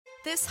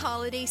This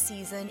holiday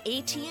season,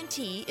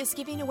 AT&T is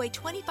giving away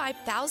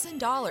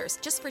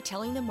 $25,000 just for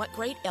telling them what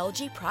great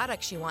LG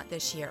products you want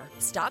this year.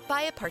 Stop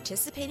by a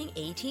participating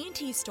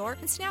AT&T store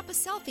and snap a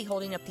selfie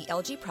holding up the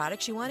LG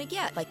products you want to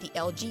get, like the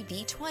LG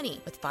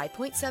V20 with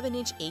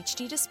 5.7-inch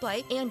HD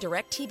display and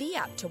DirecTV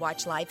app to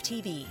watch live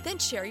TV. Then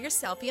share your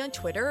selfie on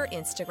Twitter or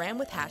Instagram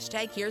with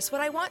hashtag Here's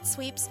What I Want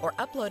Sweeps or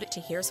upload it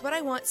to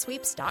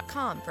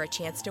here'swhatiwantsweeps.com for a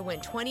chance to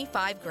win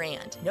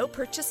 $25,000. No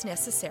purchase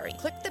necessary.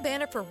 Click the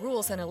banner for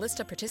rules and a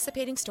list of participating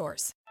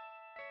stores.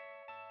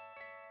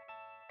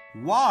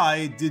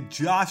 Why did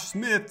Josh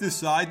Smith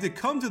decide to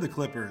come to the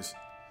Clippers?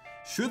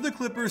 Should the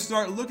Clippers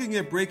start looking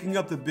at breaking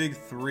up the Big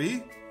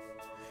Three?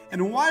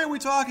 And why are we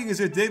talking as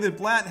if David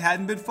Blatt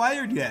hadn't been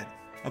fired yet?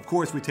 Of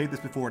course, we take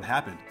this before it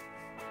happened.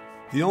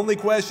 The only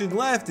question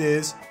left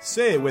is,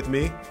 say it with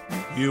me,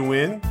 you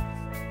win.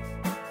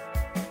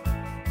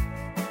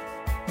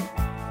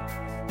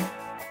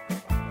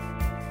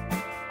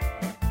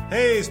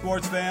 Hey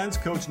sports fans,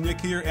 Coach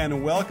Nick here,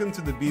 and welcome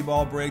to the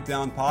B-Ball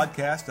Breakdown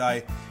podcast.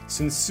 I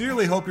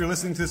sincerely hope you're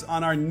listening to this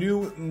on our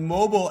new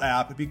mobile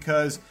app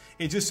because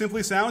it just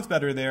simply sounds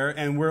better there,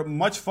 and we're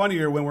much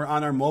funnier when we're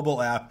on our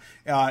mobile app,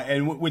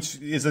 which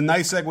is a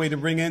nice segue to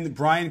bring in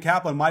Brian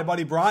Kaplan, my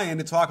buddy Brian,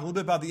 to talk a little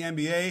bit about the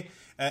NBA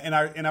and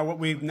our what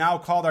we've now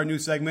called our new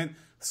segment,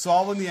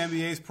 Solving the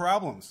NBA's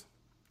Problems.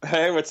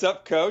 Hey, what's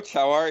up, Coach?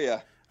 How are you?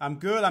 I'm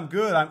good.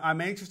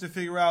 I'm anxious to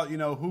figure out,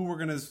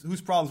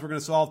 whose problems we're gonna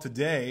solve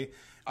today.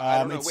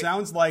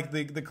 Sounds like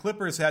the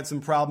Clippers had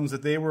some problems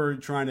that they were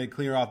trying to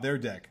clear off their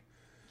deck.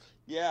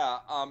 Yeah,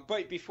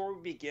 but before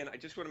we begin, I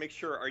just want to make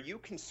sure: are you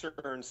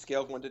concerned,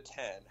 scale of 1 to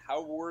 10?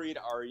 How worried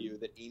are you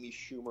that Amy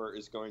Schumer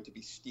is going to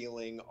be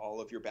stealing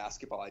all of your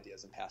basketball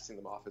ideas and passing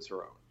them off as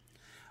her own?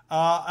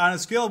 On a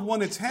scale of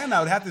 1 to 10, I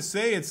would have to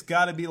say it's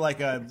got to be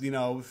like a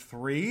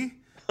 3.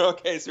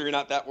 Okay, so you're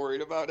not that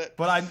worried about it.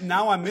 But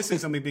I'm missing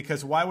something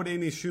because why would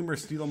Amy Schumer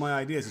steal my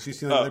ideas? Is she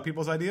stealing other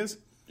people's ideas?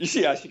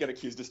 Yeah, she got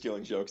accused of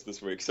stealing jokes this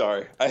week.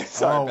 Sorry.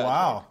 Oh,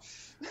 wow.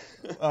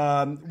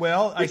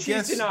 I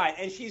guess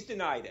she's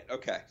denied it.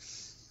 Okay.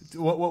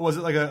 What was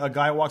it, like a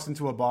guy walks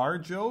into a bar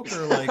joke,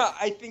 or like?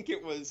 I think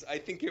it was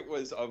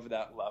of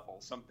that level,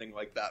 something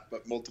like that.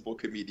 But multiple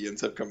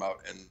comedians have come out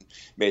and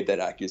made that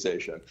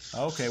accusation.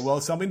 Okay, well,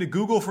 it's something to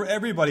Google for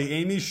everybody.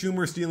 Amy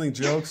Schumer stealing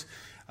jokes.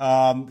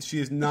 She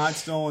has not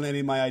stolen any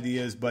of my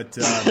ideas, but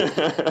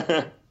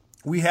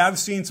we have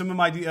seen some of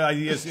my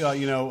ideas,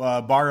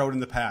 borrowed in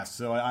the past.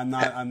 So I'm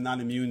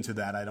not immune to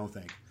that. I don't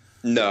think.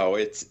 No,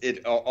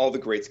 all the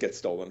greats get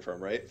stolen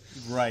from, right?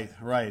 Right.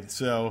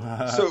 So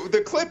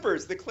the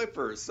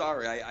Clippers.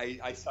 Sorry,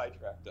 I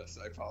sidetracked us.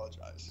 I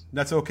apologize.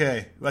 That's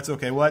okay.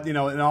 What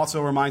and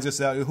also reminds us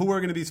that who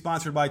we're going to be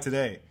sponsored by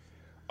today.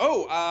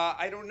 Oh,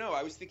 I don't know.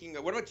 I was thinking,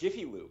 what about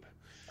Jiffy Lube?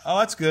 Oh,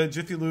 that's good.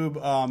 Jiffy Lube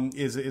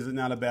is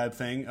not a bad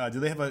thing. Do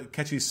they have a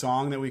catchy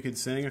song that we could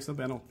sing or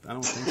something? I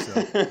don't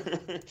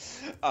think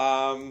so.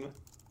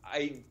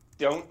 I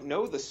don't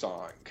know the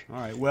song. All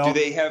right. Well, do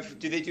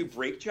they do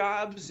brake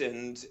jobs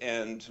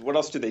and what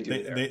else do they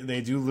do there?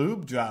 They do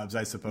lube jobs,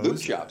 I suppose.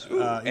 Lube jobs.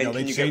 Ooh. And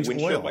they you change get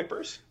windshield oil.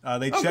 Wipers?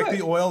 They check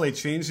the oil. They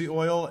change the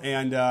oil,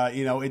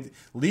 and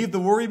leave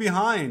the worry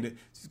behind.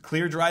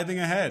 Clear driving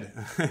ahead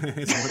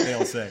is what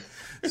they'll say.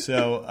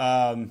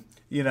 So.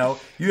 You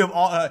have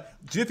all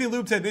Jiffy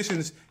Lube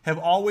technicians have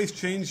always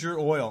changed your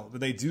oil,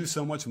 but they do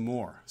so much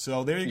more.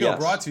 So there you go. Yes.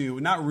 Brought to you,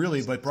 not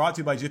really, but brought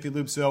to you by Jiffy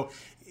Lube. So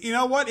you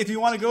know what? If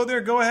you want to go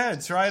there, go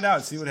ahead. Try it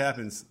out. See what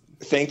happens.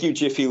 Thank you,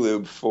 Jiffy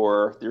Lube,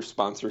 for your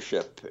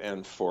sponsorship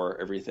and for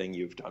everything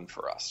you've done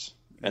for us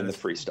and the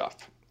free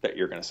stuff that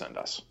you're going to send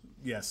us.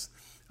 Yes.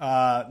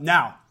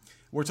 Now,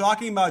 we're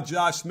talking about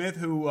Josh Smith,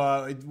 who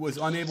was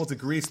unable to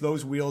grease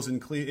those wheels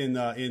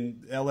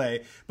in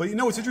L.A. But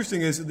what's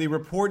interesting is the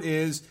report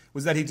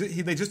was that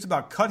they just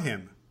about cut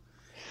him.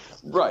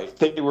 Right.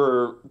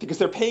 Because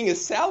they're paying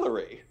his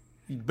salary.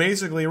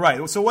 Basically,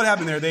 right. So what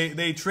happened there?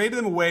 They traded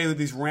him away with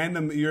these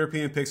random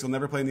European picks who'll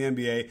never play in the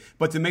NBA.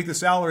 But to make the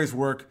salaries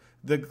work,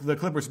 the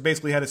Clippers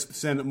basically had to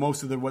send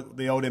most of what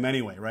they owed him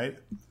anyway, right?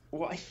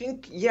 Well, I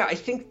think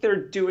they're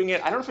doing it.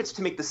 I don't know if it's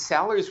to make the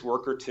salaries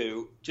work or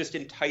to just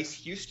entice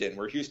Houston,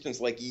 where Houston's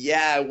like,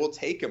 yeah, we'll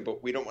take him,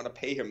 but we don't want to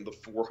pay him the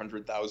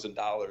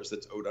 $400,000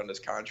 that's owed on his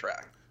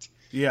contract.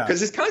 Yeah. Because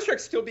his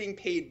contract's still being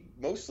paid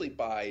mostly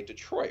by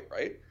Detroit,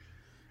 right?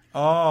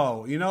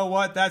 Oh, you know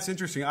what? That's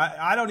interesting.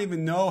 I don't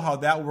even know how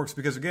that works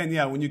because, again,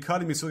 when you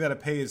cut him, you still got to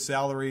pay his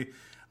salary.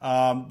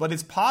 But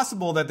it's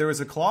possible that there is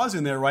a clause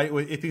in there, right?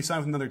 If he signed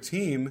with another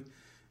team,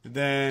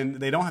 then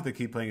they don't have to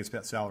keep paying his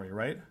salary,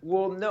 right?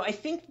 Well, no, I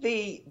think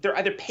they're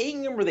either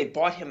paying him or they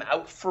bought him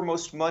out for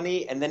most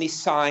money, and then he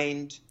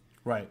signed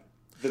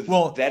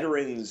the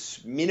veterans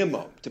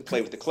minimum to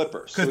play with the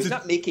Clippers. So he's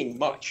not making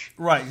much.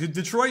 Right.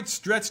 Detroit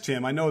stretched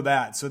him. I know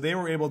that. So they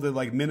were able to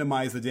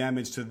minimize the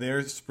damage to their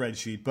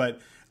spreadsheet.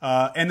 But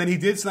and then he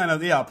did sign a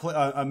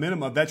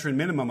veteran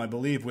minimum, I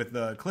believe, with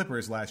the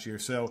Clippers last year.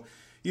 So,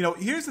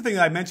 here's the thing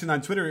that I mentioned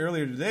on Twitter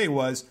earlier today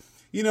was,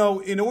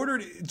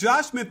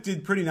 Josh Smith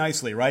did pretty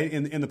nicely, right,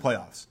 in the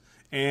playoffs.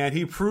 and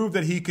he proved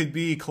that he could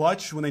be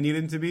clutch when they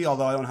needed him to be,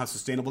 although I don't know how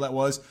sustainable that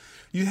was.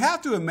 You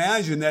have to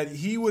imagine that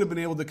he would have been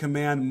able to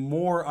command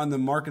more on the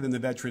market than the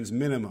veterans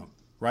minimum,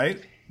 right?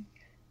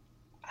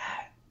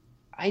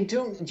 I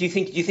don't. Do you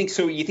think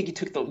so? You think he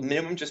took the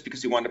minimum just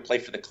because he wanted to play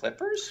for the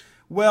Clippers?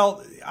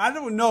 Well, I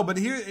don't know, but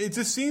here it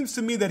just seems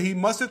to me that he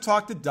must have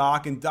talked to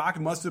Doc, and Doc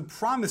must have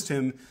promised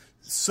him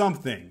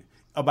something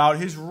about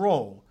his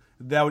role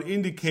that would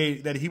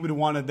indicate that he would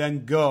want to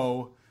then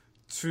go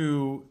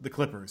to the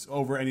Clippers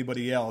over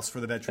anybody else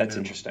for the veteran. That's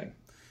interesting.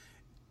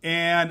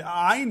 And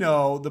I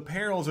know the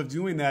perils of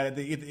doing that.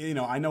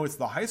 I know it's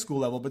the high school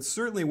level, but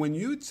certainly when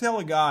you tell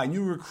a guy and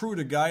you recruit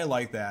a guy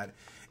like that,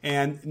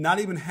 and not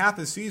even half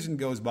a season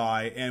goes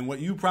by, and what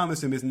you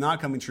promised him is not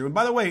coming true. And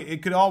by the way,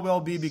 it could all well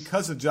be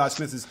because of Josh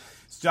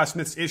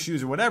Smith's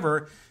issues or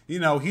whatever.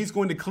 He's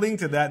going to cling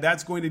to that.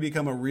 That's going to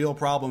become a real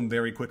problem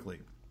very quickly.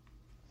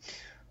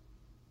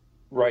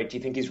 Right. Do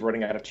you think he's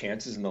running out of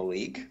chances in the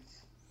league?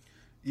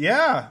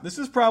 Yeah, this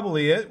is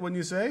probably it, wouldn't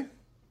you say?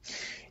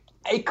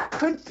 It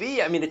could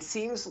be. I mean, it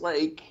seems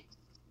like,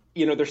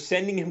 they're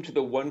sending him to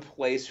the one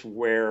place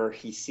where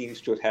he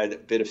seems to have had a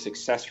bit of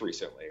success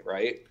recently,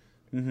 right?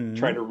 Mm-hmm.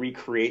 Trying to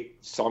recreate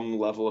some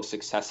level of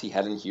success he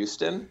had in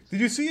Houston.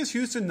 Did you see his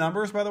Houston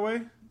numbers, by the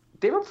way?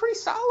 They were pretty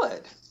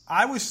solid.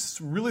 I was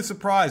really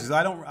surprised.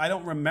 I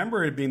don't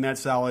remember it being that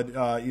solid,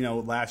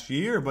 last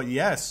year. But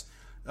yes,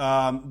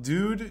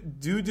 dude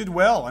did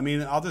well. I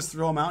mean, I'll just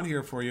throw him out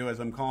here for you as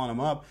I'm calling him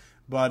up.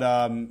 But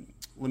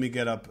let me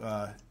get up.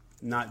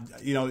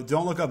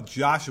 Don't look up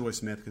Joshua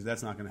Smith because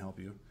that's not going to help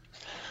you.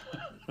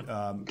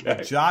 Okay.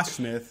 But Josh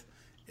Smith.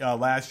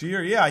 Last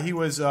year, yeah, he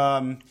was.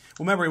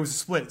 Remember, it was a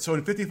split. So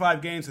in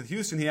 55 games with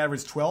Houston, he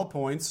averaged 12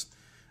 points,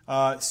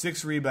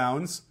 6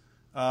 rebounds,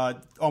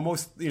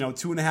 almost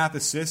 2.5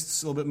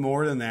 assists, a little bit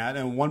more than that,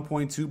 and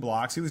 1.2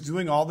 blocks. He was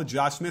doing all the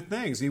Josh Smith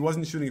things. He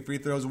wasn't shooting free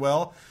throws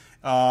well,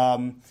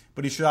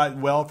 but he shot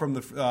well from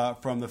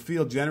the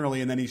field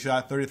generally, and then he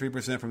shot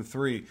 33% from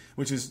three,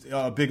 which is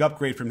a big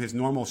upgrade from his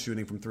normal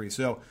shooting from three.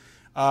 So,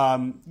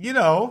 played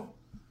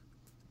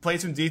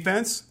some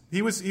defense.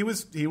 He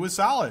was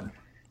solid.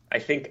 I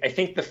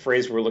think the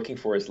phrase we're looking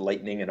for is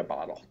lightning in a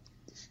bottle.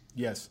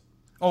 Yes.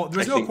 Oh,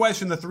 there's no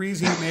question the threes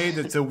he made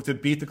to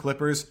beat the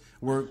Clippers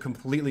were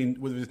completely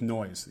with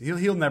noise.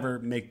 He'll never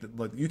make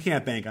you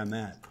can't bank on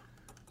that.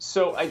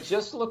 So I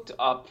just looked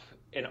up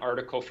an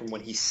article from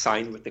when he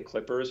signed with the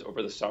Clippers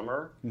over the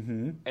summer,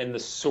 and the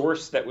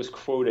source that was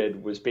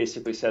quoted was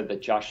basically said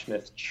that Josh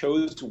Smith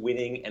chose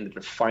winning and a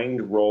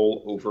defined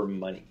role over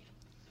money.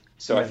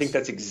 So yes. I think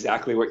that's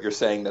exactly what you're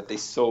saying, that they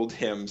sold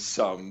him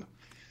some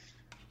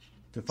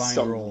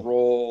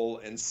role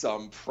and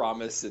some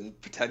promise and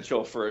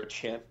potential for a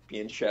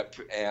championship,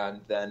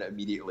 and then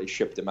immediately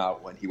shipped him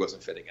out when he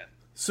wasn't fitting in.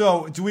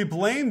 So do we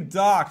blame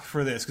Doc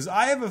for this? Because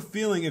I have a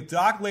feeling if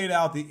Doc laid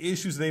out the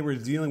issues they were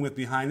dealing with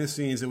behind the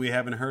scenes that we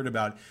haven't heard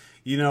about,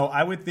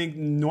 I would think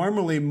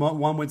normally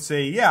one would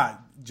say, yeah,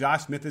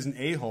 Josh Smith is an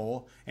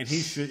a-hole and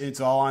it's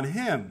all on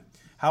him.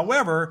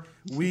 However,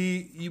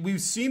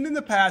 we've seen in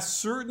the past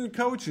certain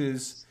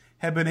coaches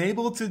have been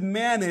able to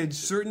manage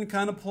certain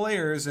kind of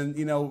players. And,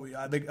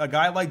 a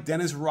guy like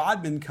Dennis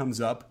Rodman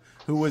comes up,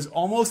 who was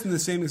almost in the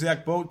same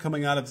exact boat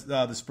coming out of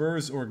the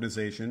Spurs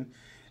organization.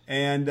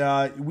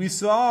 And we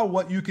saw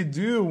what you could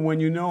do when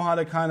you know how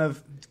to kind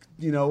of,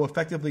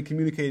 effectively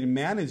communicate and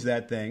manage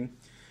that thing.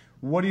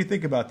 What do you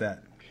think about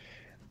that?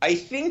 I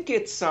think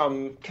it's,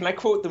 can I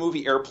quote the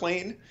movie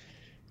Airplane?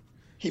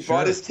 He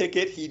bought his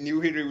ticket. He knew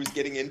what he was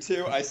getting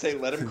into. I say,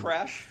 let him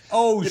crash.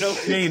 Oh,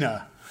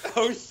 Shayna.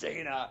 Oh,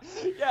 Shayna.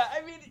 Yeah,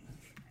 I mean,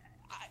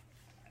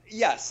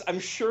 yes, I'm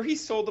sure he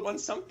sold them on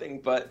something,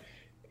 but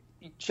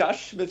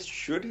Josh Smith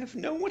should have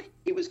known what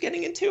he was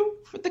getting into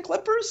with the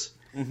Clippers.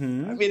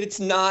 Mm-hmm. I mean, it's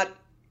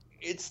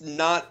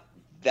not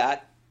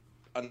that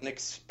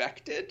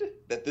unexpected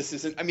that this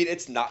isn't. I mean,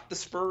 it's not the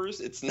Spurs.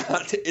 It's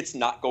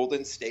not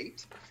Golden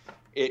State.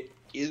 It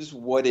is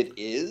what it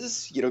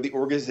is. The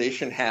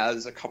organization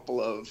has a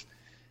couple of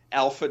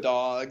alpha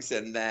dogs,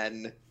 and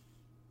then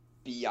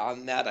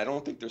beyond that, I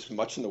don't think there's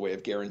much in the way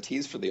of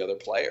guarantees for the other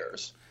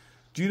players.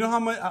 Do you know how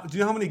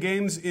many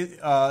games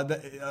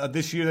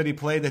this year that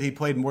he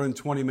played more than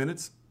 20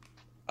 minutes?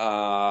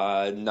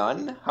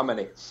 None. How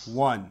many?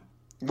 One.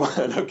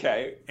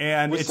 Okay.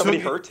 And was somebody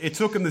hurt? It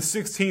took him the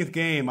 16th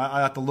game.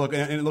 I have to look,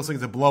 and it looks like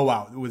it's a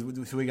blowout.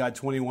 So we got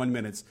 21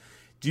 minutes.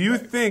 Do you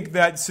think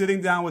that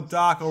sitting down with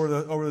Doc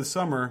over the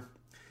summer,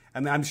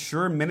 and I'm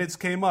sure minutes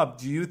came up,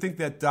 do you think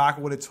that Doc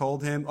would have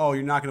told him, "Oh,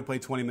 you're not going to play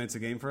 20 minutes a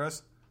game for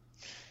us"?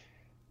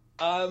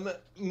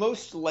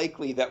 Most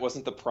likely that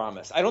wasn't the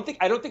promise. I don't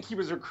think he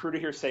was a recruiter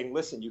here saying,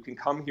 "Listen, you can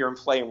come here and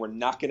play, and we're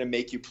not going to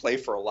make you play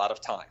for a lot of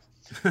time.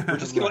 We're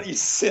just going to let you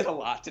sit a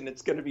lot, and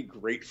it's going to be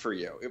great for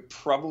you." It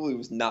probably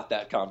was not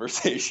that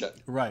conversation.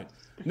 Right.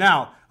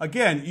 Now,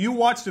 again, you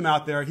watched him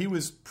out there. He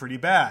was pretty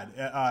bad.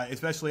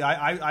 Especially,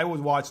 I would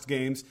watch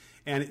games,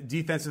 and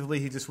defensively,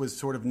 he just was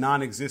sort of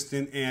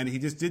non-existent, and it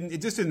just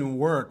didn't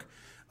work.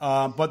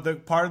 But the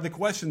part of the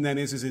question then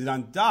is it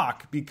on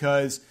Doc?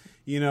 Because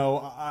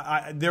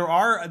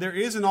there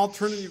is an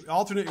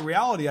alternate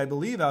reality, I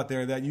believe, out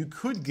there that you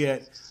could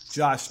get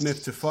Josh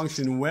Smith to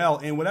function well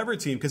in whatever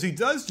team, because he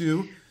does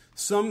do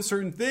some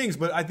certain things,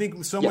 but I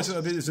think so much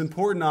of it is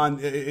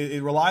important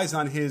it relies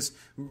on his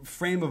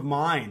frame of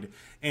mind.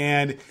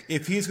 And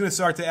if he's going to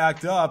start to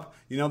act up,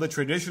 the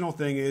traditional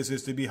thing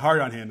is to be hard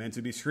on him and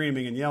to be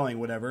screaming and yelling,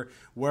 whatever.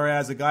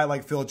 Whereas a guy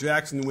like Phil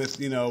Jackson with,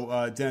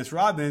 Dennis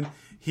Rodman,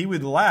 he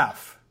would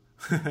laugh.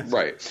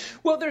 Right.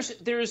 Well,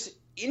 there's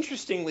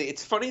interestingly,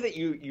 it's funny that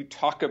you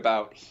talk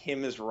about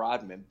him as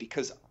Rodman,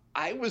 because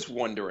I was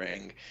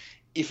wondering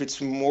if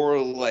it's more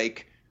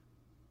like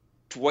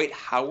Dwight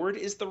Howard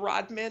is the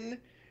Rodman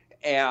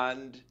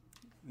and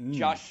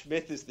Josh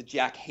Smith is the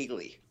Jack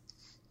Haley,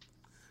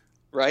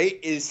 right?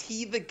 Is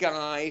he the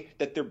guy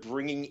that they're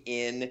bringing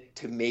in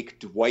to make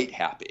Dwight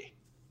happy?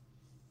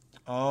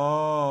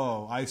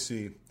 Oh, I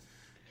see.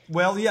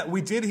 Well, yeah,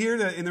 we did hear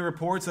that in the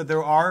reports that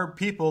there are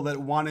people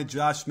that wanted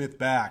Josh Smith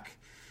back,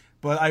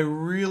 but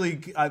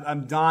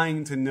I'm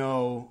dying to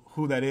know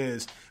who that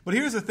is. But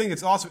here's the thing: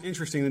 it's also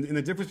interesting, and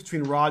the difference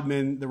between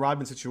the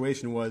Rodman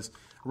situation was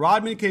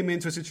Rodman came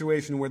into a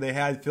situation where they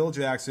had Phil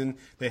Jackson,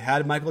 they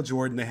had Michael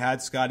Jordan, they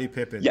had Scottie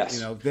Pippen.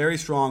 Yes. Very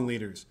strong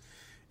leaders.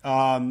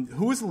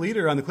 Who is the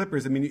leader on the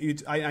Clippers? I mean,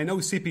 I know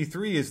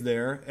CP3 is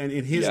there, and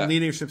in his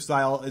leadership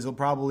style is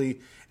probably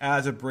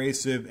as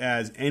abrasive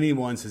as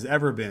anyone's has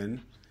ever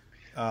been.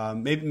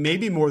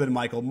 Maybe more than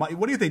Michael.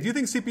 What do you think? Do you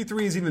think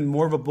CP3 is even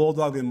more of a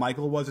bulldog than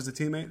Michael was as a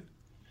teammate?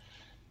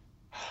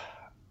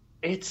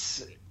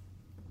 It's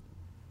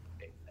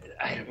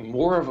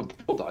more of a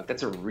bulldog.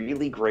 That's a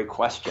really great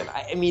question.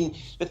 I mean,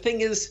 the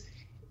thing is,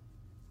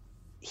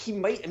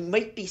 it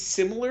might be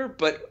similar,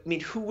 but I mean,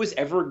 who was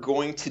ever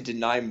going to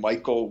deny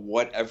Michael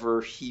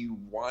whatever he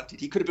wanted?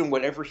 He could have been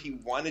whatever he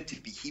wanted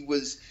to be.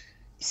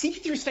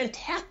 CP3 is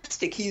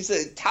fantastic. He's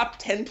a top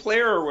 10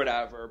 player or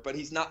whatever, but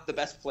he's not the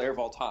best player of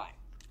all time.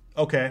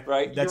 Okay,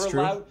 right? That's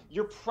true.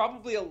 You're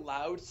probably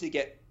allowed to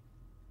get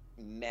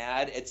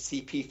mad at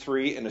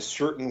CP3 in a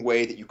certain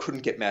way that you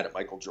couldn't get mad at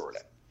Michael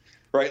Jordan,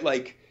 right?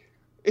 Like,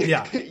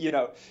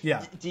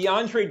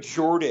 DeAndre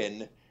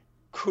Jordan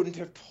couldn't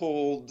have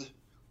pulled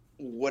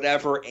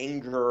whatever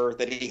anger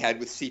that he had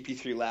with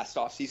CP3 last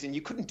offseason.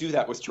 You couldn't do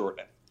that with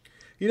Jordan.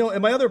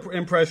 And my other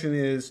impression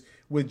is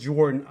with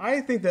Jordan,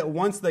 I think that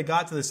once they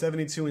got to the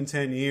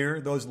 72-10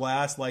 year, those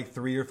last like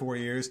 3 or 4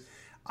 years,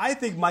 I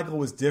think Michael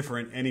was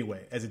different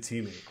anyway as a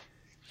teammate.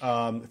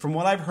 From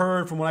what I've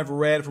heard, from what I've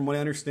read, from what I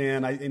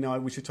understand,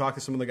 we should talk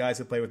to some of the guys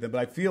that play with him.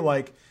 But I feel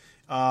like,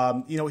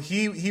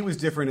 he was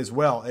different as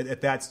well at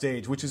that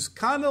stage, which is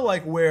kind of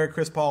like where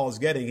Chris Paul is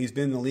getting. He's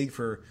been in the league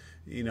for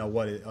 8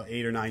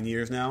 or 9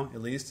 years now,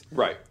 at least.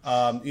 Right.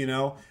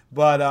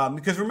 But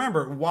because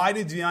remember, why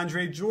did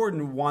DeAndre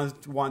Jordan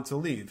want to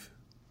leave?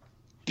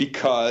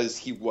 Because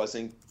he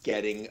wasn't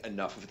getting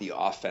enough of the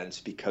offense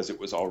because it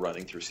was all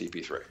running through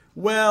CP3.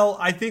 Well,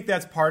 I think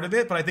that's part of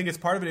it, but I think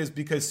part of it is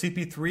because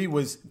CP3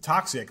 was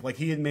toxic. Like,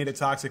 he had made a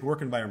toxic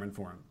work environment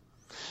for him.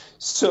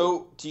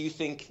 So do you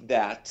think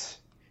that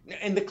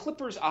 – and the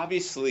Clippers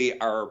obviously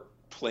are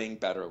playing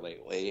better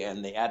lately,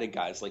 and they added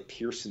guys like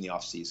Pierce in the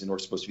offseason who are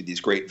supposed to be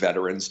these great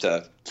veterans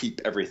to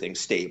keep everything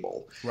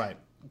stable. Right.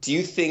 Do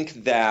you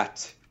think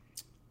that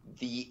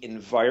the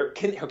environment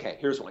 – okay,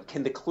 here's one.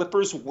 Can the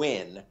Clippers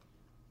win –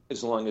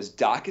 as long as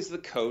Doc is the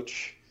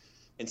coach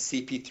and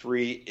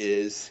CP3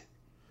 is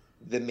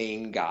the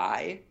main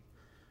guy?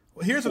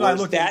 Well, here's what I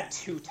look at. Is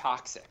that too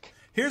toxic?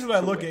 Here's what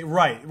I look at.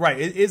 Right.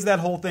 It is that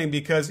whole thing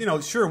because,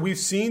 sure, we've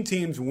seen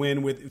teams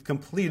win with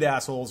complete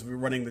assholes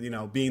running,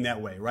 being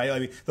that way, right? I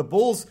mean, the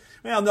Bulls,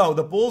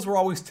 the Bulls were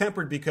always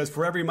tempered because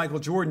for every Michael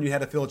Jordan, you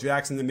had a Phil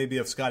Jackson and maybe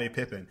a Scottie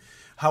Pippen.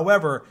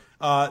 However,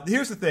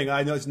 here's the thing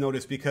I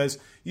noticed because,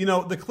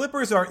 the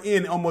Clippers are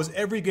in almost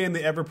every game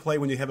they ever play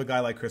when you have a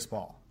guy like Chris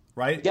Paul.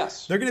 Right?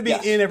 Yes. They're going to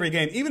be in every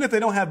game, even if they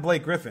don't have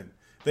Blake Griffin.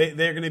 They're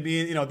going to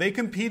be, they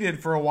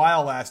competed for a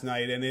while last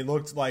night, and it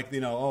looked like,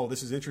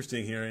 this is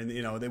interesting here.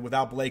 And,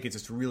 without Blake, it's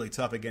just really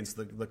tough against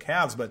the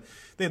Cavs, but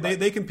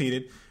they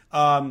competed.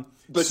 But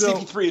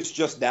CP3 is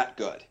just that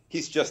good.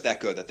 He's just that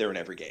good that they're in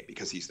every game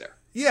because he's there.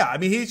 Yeah, I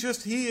mean, he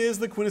is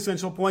the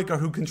quintessential point guard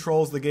who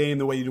controls the game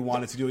the way you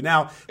want it to do it.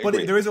 Now, but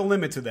there is a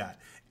limit to that.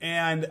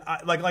 And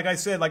like I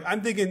said,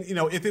 I'm thinking,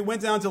 if it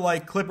went down to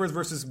like Clippers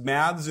versus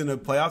Mavs in a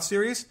playoff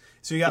series,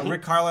 so you got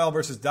Rick Carlisle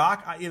versus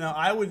Doc,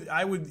 I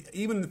would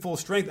even in full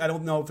strength, I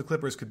don't know if the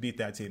Clippers could beat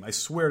that team. I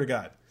swear to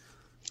God.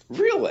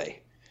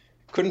 Really?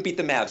 Couldn't beat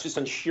the Mavs just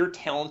on sheer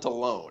talent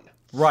alone.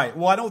 Right.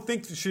 Well, I don't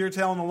think sheer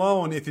talent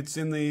alone, if it's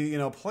in the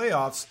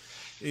playoffs,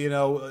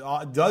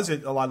 does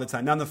it a lot of the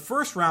time. Now in the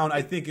first round,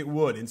 I think it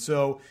would, and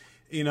so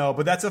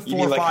but that's a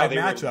 4 or 5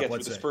 matchup.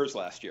 Let's say the Spurs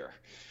last year.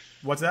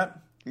 What's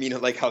that?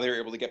 Like how they were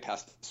able to get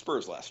past the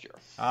Spurs last year.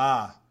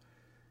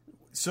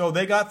 So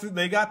they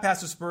got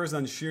past the Spurs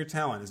on sheer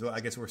talent, is what I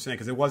guess we're saying,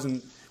 because it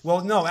wasn't.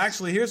 Well, no,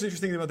 actually, here's the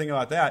interesting thing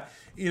about that.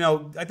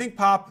 I think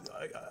Pop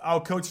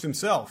outcoached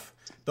himself.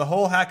 The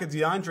whole hack of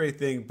DeAndre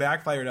thing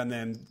backfired on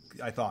them,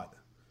 I thought.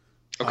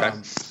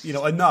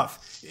 Okay.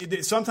 Enough.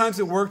 Sometimes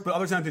it worked, but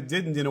other times it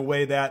didn't in a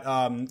way that,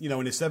 in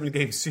a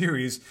 7-game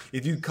series,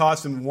 if you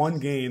cost them one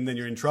game, then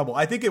you're in trouble.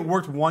 I think it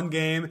worked one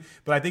game,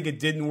 but I think it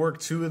didn't work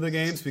 2 of the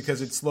games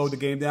because it slowed the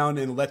game down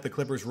and let the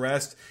Clippers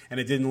rest, and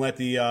it didn't let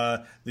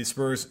the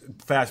Spurs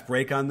fast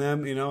break on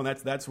them. And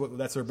that's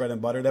their bread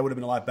and butter. That would have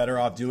been a lot better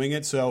off doing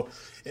it. So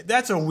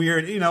that's a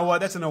weird,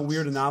 that's a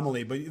weird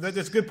anomaly, but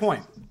that's a good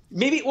point.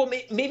 Maybe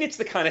it's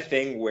the kind of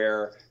thing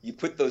where you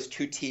put those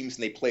two teams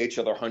and they play each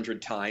other 100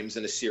 times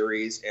in a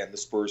series, and the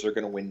Spurs are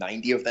going to win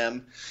 90 of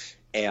them,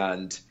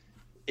 and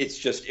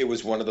it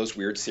was one of those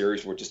weird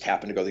series where it just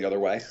happened to go the other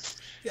way.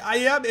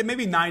 Yeah,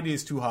 maybe 90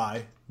 is too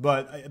high,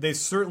 but they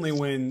certainly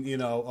win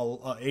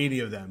 80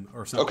 of them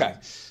or something. Okay.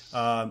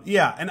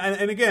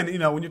 And again,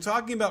 when you're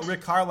talking about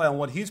Rick Carlisle and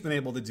what he's been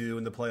able to do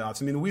in the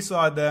playoffs, I mean, we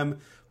saw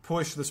them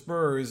push the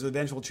Spurs'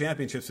 eventual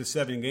championships to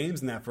 7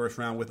 games in that first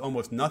round with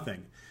almost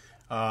nothing.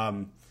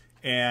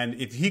 And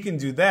if he can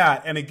do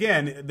that, and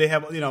again, they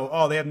have, they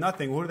have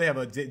nothing. Who do they have?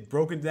 A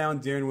broken down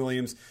Darren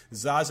Williams,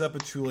 Zaza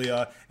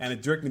Pachulia, and a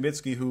Dirk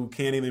Nowitzki who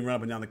can't even run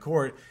up and down the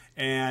court.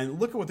 And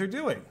look at what they're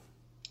doing.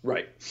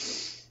 Right.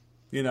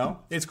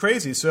 It's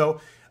crazy. So,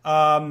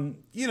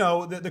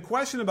 the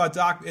question about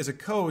Doc as a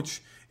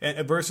coach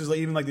versus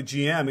even like the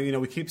GM,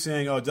 we keep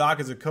saying, oh, Doc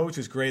as a coach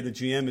is great, the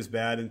GM is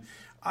bad. And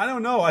I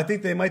don't know. I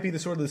think they might be the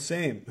sort of the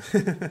same.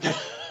 You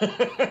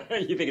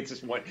think it's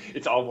just one?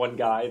 It's all one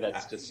guy.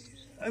 That's just.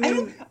 I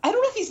don't know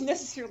if he's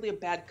necessarily a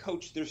bad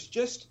coach. There's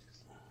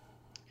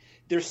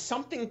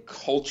something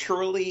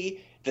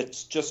culturally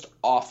that's just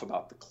off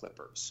about the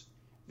Clippers.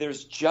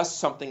 There's just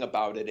something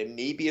about it, and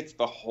maybe it's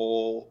the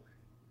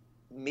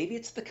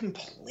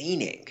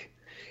complaining.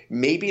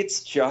 Maybe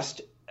it's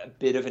just a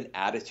bit of an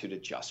attitude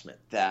adjustment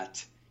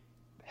that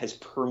has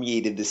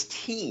permeated this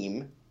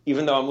team.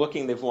 Even though I'm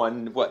looking, they've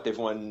won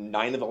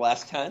 9 of the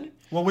last 10?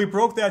 Well, we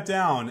broke that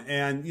down,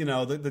 and,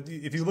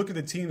 if you look at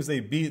the teams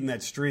they beat in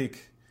that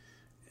streak,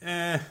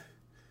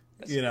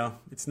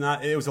 it's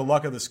not. It was a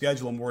luck of the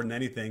schedule more than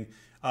anything.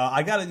 We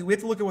have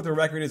to look at what their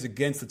record is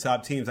against the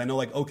top teams. I know,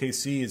 like,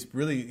 OKC is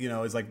really,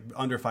 is like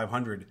under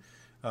 500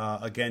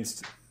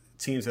 against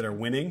teams that are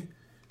winning.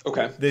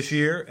 Okay. This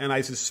year, and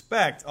I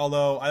suspect,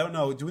 although I don't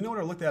know, do we know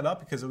where to look that up?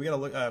 Because we got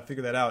to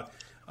figure that out.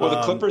 Well,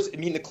 the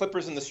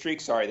Clippers in the streak.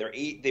 Sorry, they're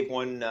 8. They've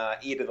won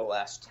 8 of the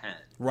last 10.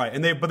 Right,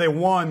 and they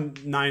won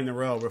 9 in a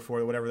row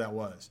before whatever that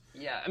was.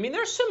 Yeah, I mean,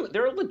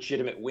 there are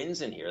legitimate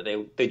wins in here.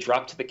 They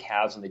dropped to the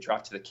Cavs and they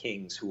dropped to the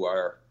Kings, who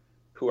are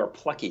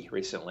plucky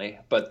recently.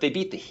 But they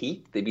beat the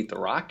Heat. They beat the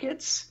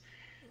Rockets.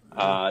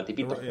 They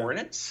beat the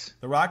Hornets.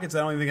 The Rockets, I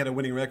don't even think had a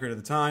winning record at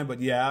the time. But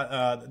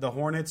the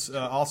Hornets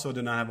also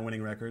did not have a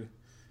winning record.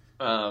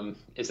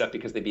 Is that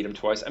because they beat them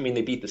twice? I mean,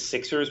 they beat the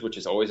Sixers, which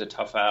is always a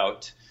tough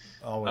out.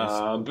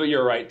 Always. But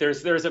you're right.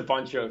 There's a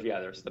bunch of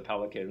there's the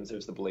Pelicans,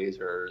 there's the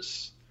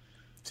Blazers.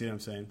 See what I'm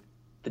saying?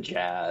 The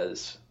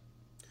Jazz.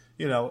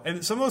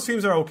 And some of those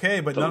teams are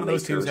okay, but none of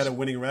those teams had a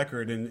winning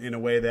record in a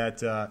way that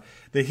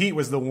the Heat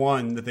was the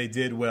one that they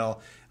did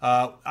well.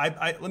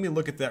 Let me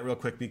look at that real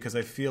quick because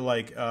I feel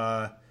like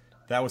that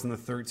was in the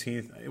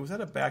 13th. Was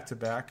that a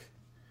back-to-back?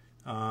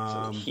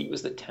 So the Heat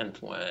was the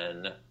 10th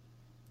one.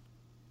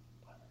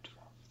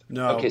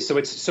 No. Okay, so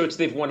it's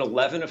they've won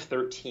 11 of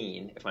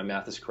 13, if my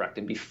math is correct.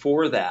 And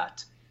before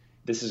that,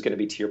 this is going to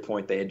be to your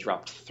point, they had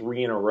dropped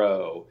 3 in a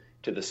row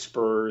to the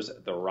Spurs,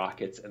 the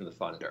Rockets, and the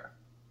Thunder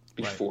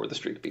before the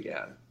streak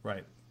began.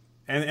 Right.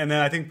 And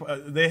then I think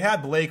they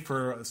had Blake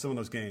for some of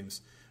those games.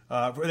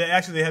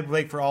 They had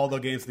Blake for all the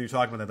games that you're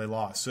talking about that they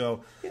lost.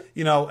 So,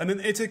 and then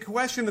it's a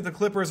question that the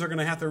Clippers are going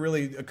to have to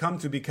really come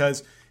to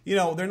because,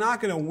 they're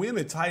not going to win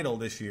a title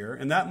this year,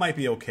 and that might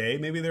be okay.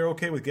 Maybe they're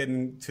okay with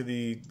getting to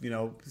the,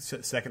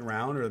 second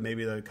round or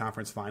maybe the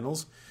conference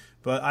finals.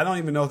 But I don't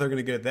even know if they're going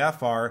to get it that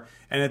far.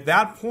 And at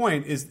that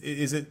point,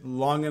 is it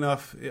long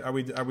enough? Are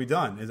we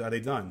done? Are they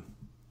done?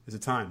 Is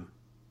it time?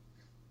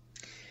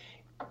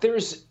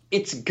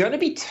 It's going to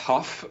be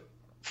tough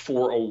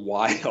for a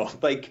while.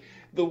 Like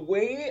the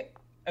way,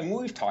 and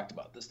we've talked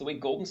about this, the way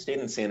Golden State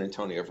and San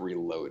Antonio have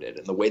reloaded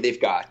and the way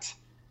they've got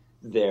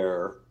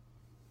their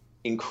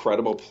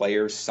incredible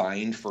players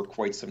signed for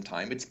quite some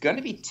time, it's going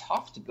to be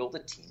tough to build a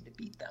team to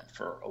beat them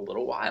for a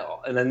little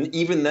while. And then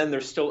even then,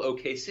 they're still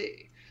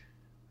OKC.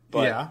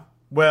 But, yeah.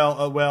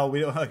 Well, we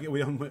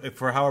don't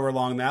for however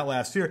long that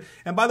lasts here.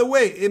 And by the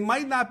way, it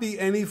might not be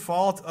any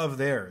fault of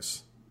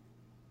theirs,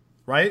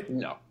 right?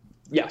 No.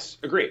 Yes,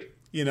 agreed.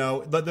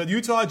 The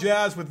Utah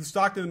Jazz with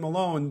Stockton and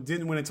Malone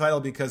didn't win a title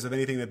because of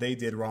anything that they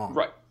did wrong.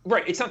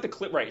 Right. It's not the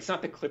It's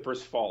not the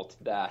Clippers' fault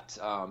that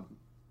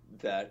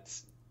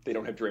they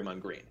don't have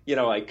Draymond Green.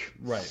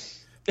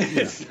 Right.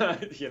 It's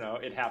not,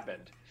 it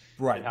happened.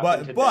 Right. It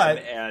happened to them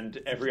and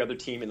every other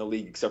team in the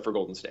league except for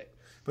Golden State.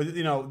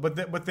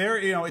 But but they're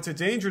it's a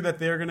danger that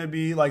they're going to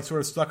be like sort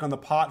of stuck on the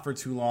pot for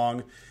too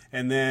long,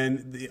 and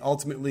then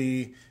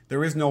ultimately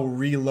there is no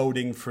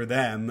reloading for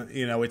them.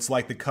 It's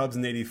like the Cubs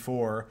in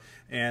 '84,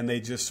 and they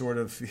just sort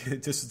of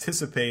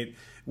dissipate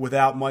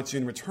without much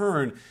in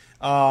return.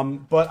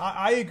 But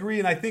I agree,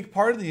 and I think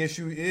part of the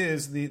issue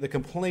is the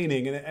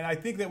complaining, and I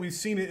think that we've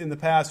seen it in the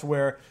past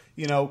where,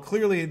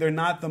 clearly they're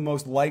not the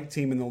most liked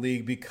team in the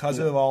league because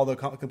of all the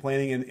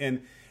complaining,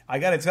 and I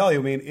got to tell you,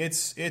 I mean,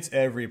 it's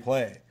every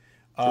play.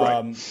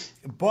 Right.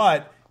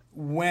 But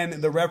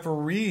when the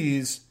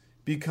referees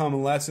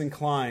become less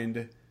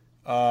inclined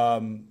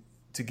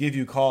to give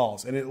you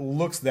calls, and it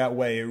looks that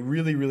way, it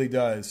really, really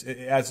does,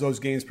 as those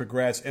games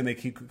progress and they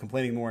keep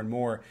complaining more and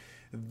more,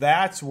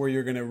 that's where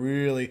you're going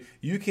to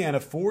you can't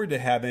afford to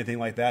have anything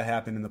like that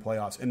happen in the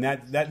playoffs. And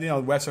that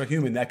refs are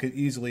human. That could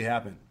easily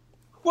happen.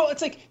 Well,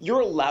 it's like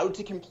you're allowed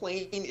to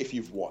complain if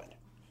you've won,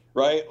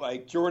 right?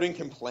 Like Jordan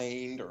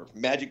complained or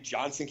Magic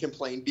Johnson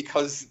complained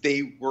because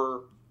they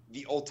were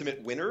the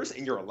ultimate winners,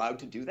 and you're allowed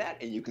to do that,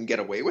 and you can get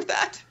away with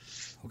that.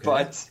 Okay.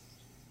 But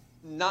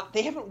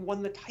they haven't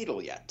won the title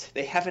yet.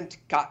 They haven't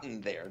gotten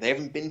there. They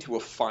haven't been to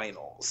a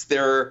finals.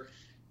 They're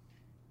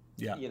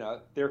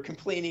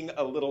complaining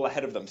a little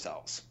ahead of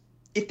themselves.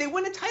 If they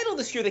win a title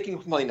this year, they can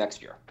complain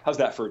next year. How's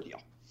that for a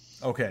deal?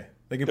 Okay.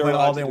 They can complain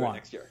all they want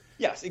next year.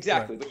 Yes,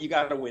 exactly. Right. But you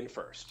got to win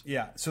first.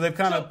 Yeah. So they've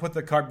kind of put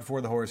the cart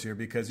before the horse here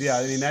because,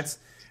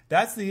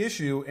 that's the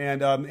issue,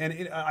 and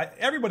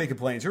everybody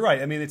complains. You're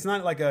right. I mean, it's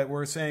not like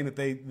we're saying that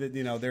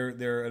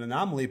they're an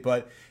anomaly,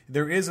 but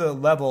there is a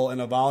level and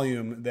a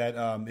volume that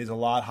is a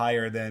lot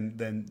higher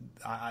than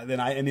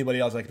anybody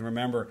else I can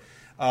remember.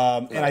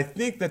 And I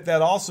think that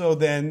also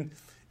then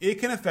it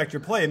can affect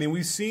your play. I mean,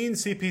 we've seen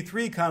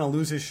CP3 kind of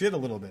lose his shit a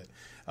little bit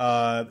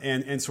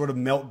and sort of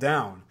melt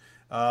down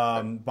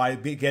by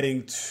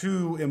getting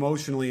too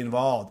emotionally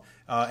involved.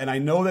 And I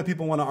know that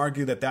people want to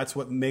argue that that's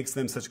what makes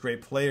them such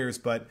great players,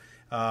 but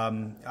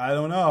I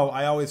don't know.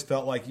 I always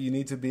felt like you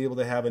need to be able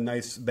to have a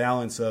nice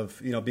balance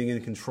of being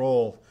in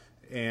control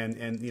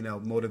and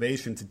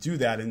motivation to do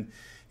that. And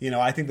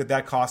I think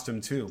that cost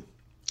him too.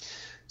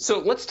 So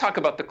let's talk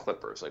about the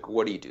Clippers. Like,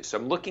 what do you do? So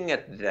I'm looking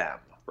at them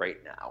right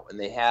now, and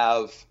they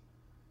have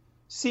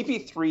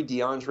CP3,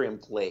 DeAndre,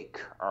 and Blake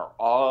are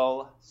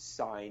all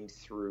signed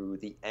through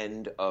the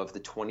end of the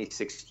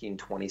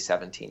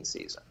 2016-2017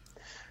 season.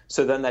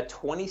 So then that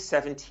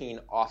 2017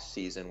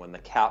 offseason, when the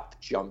cap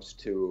jumps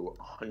to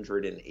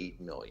 $108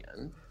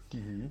 million,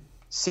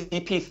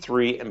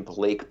 CP3 and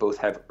Blake both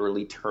have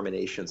early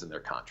terminations in their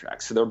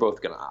contracts. So they're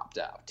both going to opt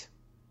out.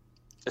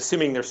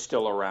 Assuming they're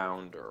still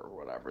around or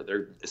whatever,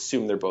 they're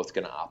both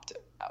going to opt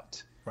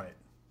out. Right.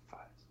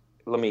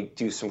 Let me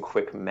do some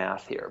quick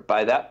math here.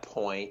 By that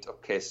point,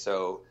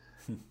 so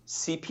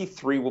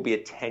CP3 will be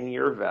a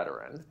 10-year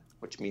veteran,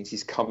 which means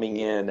he's coming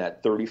in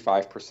at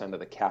 35% of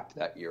the cap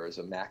that year as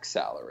a max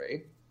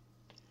salary.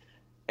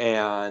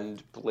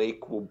 And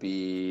Blake will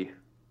be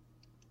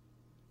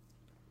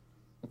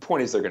 – the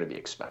point is they're going to be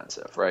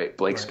expensive, right?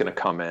 Blake's going to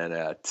come in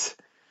at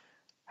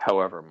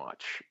however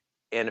much.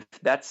 And if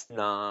that's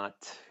not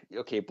 –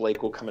 okay,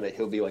 Blake will come in at –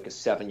 he'll be like a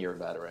 7-year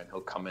veteran.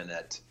 He'll come in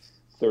at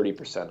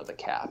 30% of the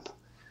cap.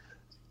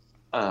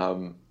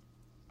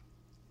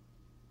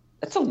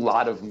 That's a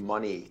lot of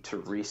money to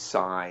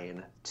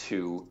re-sign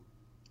to –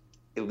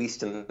 at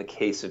least in the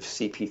case of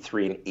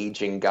CP3, an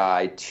aging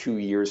guy 2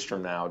 years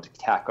from now, to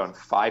tack on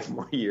 5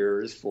 more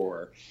years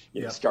for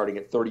starting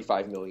at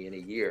 $35 million a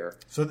year.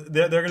 So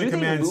they're going to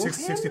command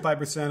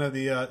 65% of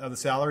the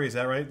salary. Is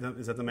that right?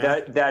 Is that the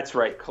math? That's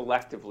right.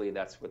 Collectively,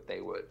 that's what they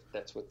would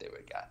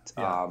get.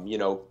 Yeah.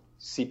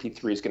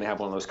 CP3 is going to have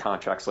one of those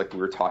contracts like we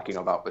were talking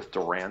about with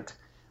Durant,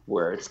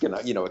 where it's going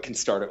to, it can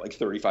start at like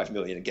 $35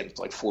 million and get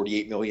to like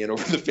 $48 million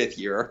over the 5th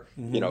year.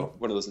 Mm-hmm.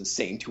 One of those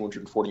insane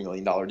 $240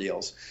 million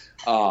deals.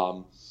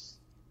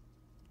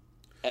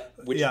 At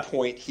which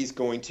point he's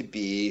going to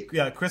be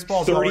Chris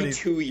Paul's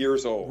 32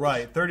 years old.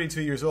 Right,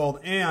 32 years old.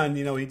 And,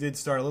 he did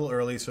start a little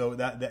early. So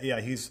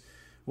he's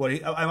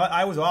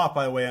I was off,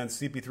 by the way, on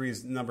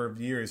CP3's number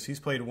of years. He's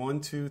played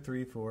 1, 2,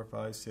 3, 4,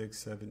 5, 6,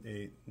 7,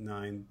 8,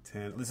 9,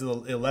 10. This is the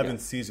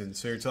 11th season.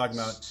 So you're talking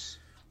about,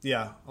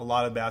 a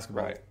lot of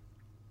basketball. Right.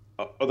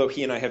 Although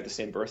he and I have the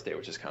same birthday,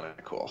 which is kind of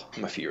cool.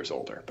 I'm a few years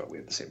older, but we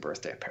have the same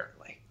birthday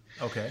apparently.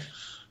 Okay.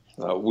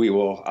 We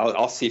will.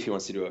 I'll see if he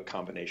wants to do a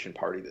combination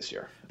party this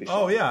year.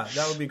 Oh yeah,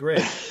 that would be great.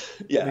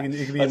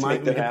 It could be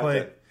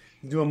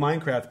do a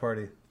Minecraft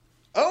party.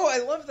 Oh,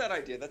 I love that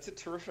idea. That's a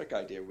terrific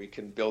idea. We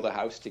can build a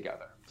house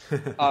together.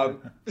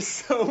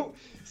 So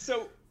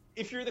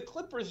if you're the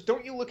Clippers,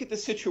 don't you look at the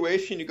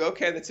situation? You go,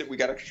 okay, that's it. We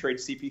got to trade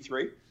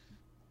CP3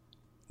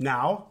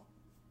 now.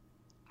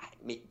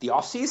 The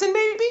offseason,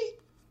 maybe.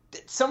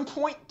 At some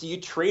point, do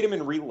you trade him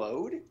and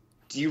reload?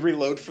 Do you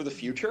reload for the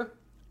future?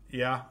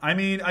 Yeah. I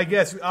mean, I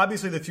guess,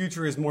 obviously, the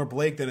future is more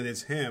Blake than it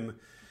is him.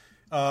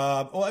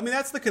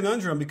 That's the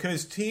conundrum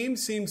because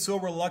teams seem so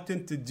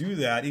reluctant to do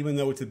that, even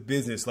though it's a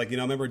business. Like, I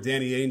remember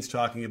Danny Ainge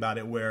talking about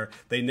it where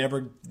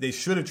they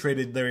should have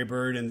traded Larry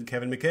Bird and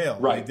Kevin McHale.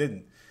 Right. They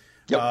didn't.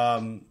 Yep.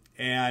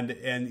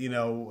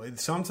 And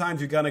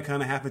sometimes you got to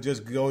kind of have to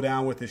just go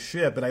down with the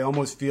ship. But I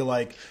almost feel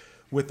like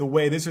with the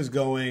way this is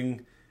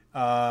going,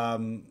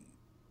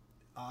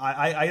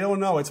 I don't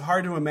know. It's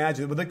hard to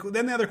imagine. But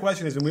then the other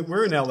question is, when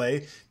we're in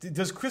LA,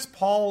 does Chris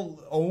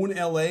Paul own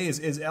LA?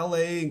 Is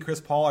LA and Chris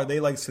Paul, are they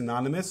like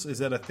synonymous? Is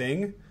that a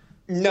thing?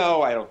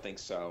 No, I don't think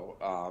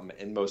so.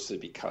 And mostly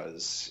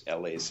because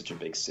LA is such a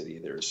big city.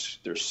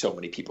 There's so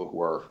many people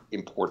who are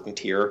important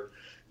here.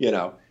 You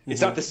know,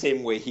 it's not the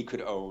same way he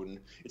could own.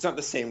 It's not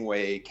the same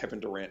way Kevin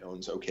Durant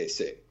owns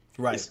OKC.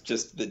 Right. It's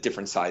just the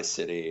different size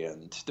city,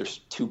 and there's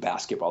 2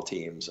 basketball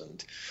teams,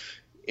 and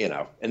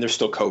and there's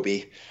still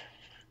Kobe.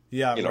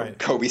 Yeah, right.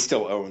 Kobe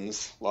still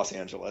owns Los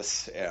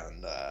Angeles,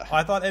 and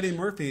I thought Eddie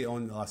Murphy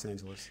owned Los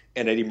Angeles.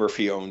 And Eddie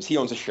Murphy owns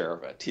a share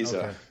of it.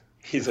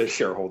 He's a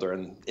shareholder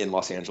in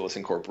Los Angeles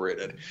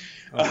Incorporated.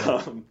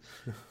 Okay.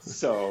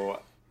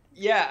 So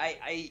yeah,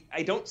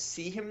 I don't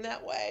see him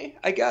that way,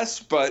 I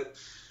guess. But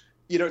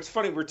it's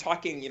funny. We're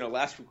talking.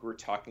 Last week we were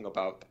talking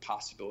about the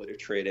possibility of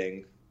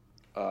trading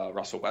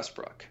Russell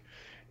Westbrook,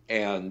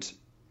 and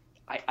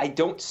I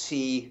don't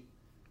see.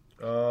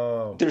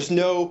 Oh.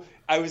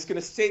 I was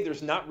going to say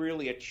there's not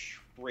really a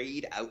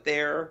trade out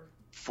there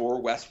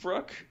for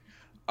Westbrook.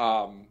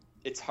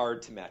 It's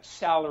hard to match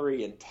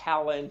salary and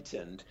talent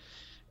and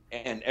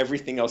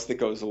everything else that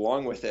goes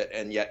along with it.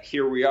 And yet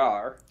here we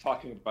are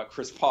talking about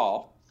Chris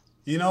Paul.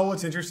 You know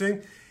what's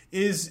interesting?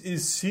 Is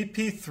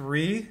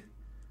CP3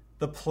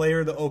 the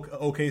player the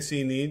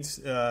OKC needs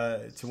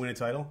to win a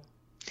title?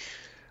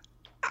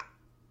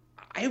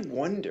 I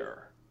wonder.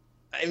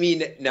 I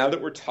mean, now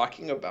that we're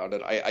talking about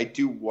it, I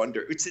do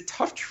wonder. It's a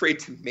tough trade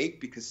to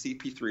make because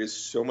CP3 is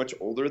so much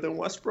older than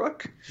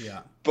Westbrook.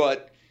 Yeah.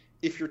 But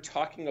if you're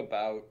talking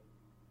about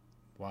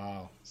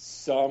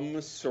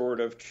some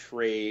sort of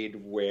trade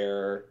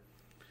where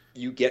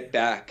you get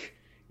back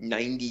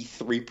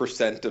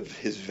 93% of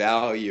his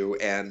value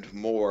and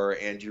more,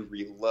 and you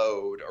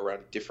reload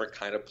around a different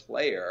kind of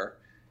player.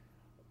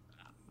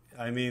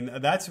 I mean,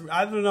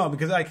 I don't know,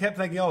 because I kept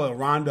thinking,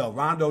 Rondo.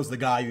 Rondo's the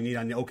guy you need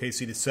on the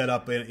OKC to set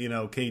up,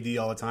 KD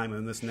all the time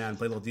and this and that and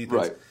play a little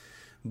defense. Right.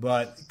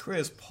 But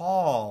Chris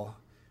Paul,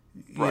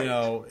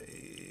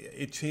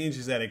 it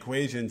changes that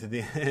equation to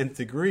the nth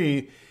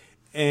degree.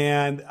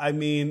 And, I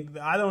mean,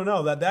 I don't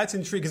know. That's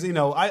intriguing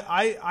because,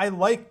 I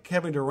like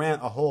Kevin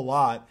Durant a whole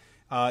lot.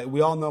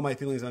 We all know my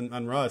feelings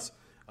on Russ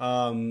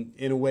in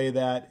a way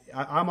that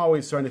I'm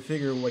always trying to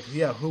figure,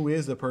 who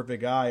is the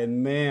perfect guy?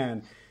 And,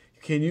 man,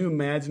 can you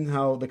imagine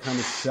how the kind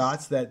of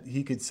shots that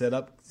he could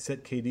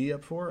set KD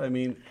up for? I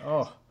mean,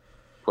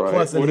 Right.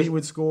 Plus, then he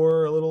would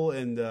score a little,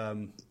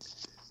 and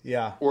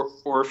yeah.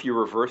 Or if you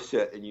reversed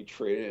it and you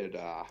traded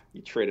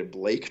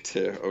Blake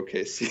to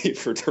OKC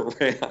for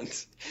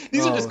Durant.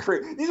 These are just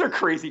crazy. These are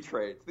crazy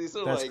trades.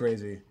 That's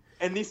crazy.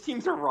 And these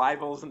teams are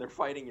rivals, and they're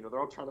fighting. They're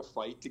all trying to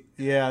fight.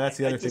 That's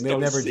the other thing. They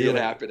never see do it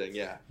happening.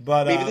 Yeah,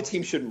 but maybe the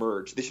team should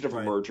merge. They should have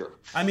a merger.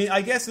 I mean,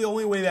 I guess the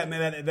only way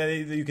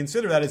that you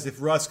consider that is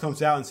if Russ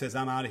comes out and says,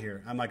 "I'm out of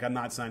here. I'm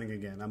not signing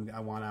again.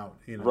 I want out."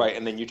 Right,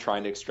 and then you're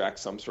trying to extract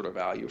some sort of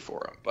value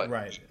for him.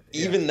 But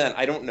even then,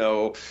 I don't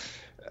know.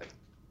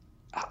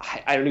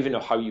 I don't even know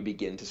how you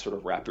begin to sort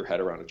of wrap your head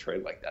around a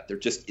trade like that. There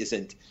just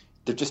isn't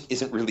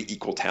really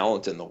equal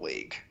talent in the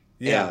league.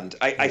 Yeah. And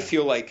I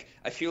feel like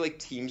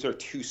teams are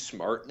too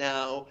smart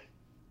now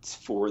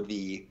for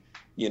the,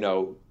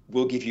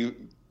 we'll give you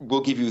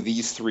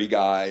these 3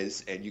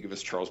 guys and you give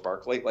us Charles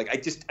Barkley. Like I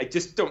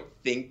just don't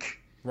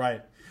think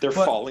they're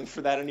falling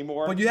for that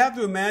anymore. But you have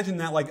to imagine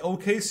that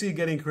OKC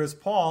getting Chris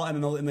Paul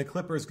and the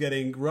Clippers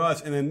getting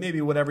Russ and then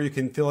maybe whatever you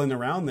can fill in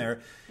around there.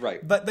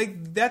 Right. But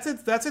that's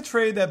a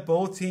trade that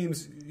both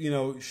teams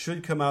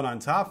should come out on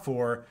top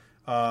for.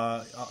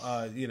 Because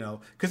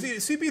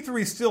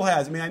CP3 still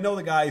has. I mean, I know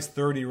the guy's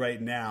 30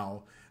 right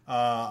now,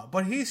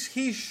 but he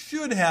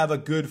should have a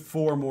good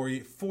 4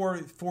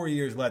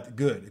 years left.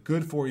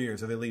 Good 4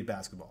 years of elite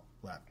basketball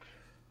left.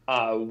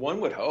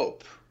 One would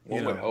hope.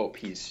 One would hope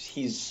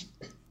he's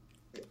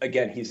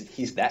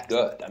that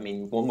good. I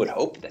mean, one would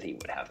hope that he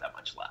would have that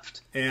much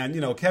left. And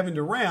Kevin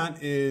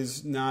Durant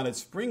is not a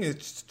spring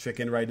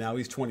chicken right now.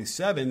 He's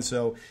 27,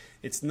 so.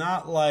 It's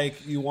not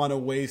like you want to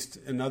waste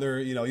another,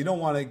 you don't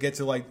want to get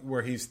to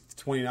where he's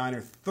 29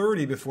 or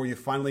 30 before you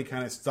finally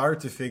kind of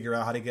start to figure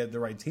out how to get the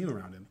right team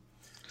around him.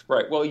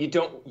 Right. Well, you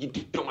don't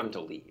want him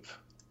to leave.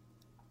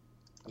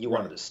 You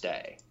want him to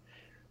stay.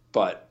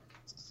 But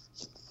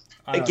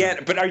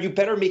but are you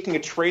better making a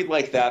trade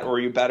like that, or are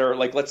you better,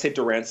 let's say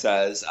Durant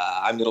says,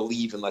 I'm going to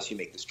leave unless you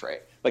make this trade.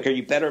 Are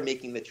you better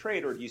making the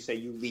trade, or do you say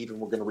you leave and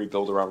we're going to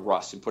rebuild around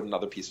Russ and put in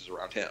other pieces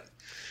around him?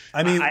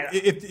 I mean,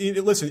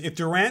 if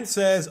Durant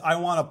says, I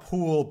want a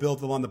pool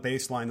built along the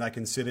baseline that I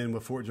can sit in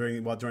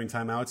during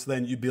timeouts,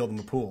 then you build him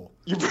a pool.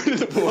 You put in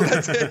the pool.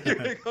 That's it.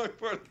 You're going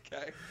for it.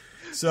 Okay.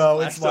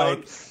 So it's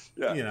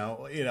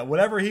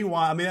whatever he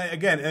wants. I mean,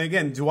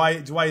 again, do I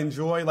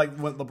enjoy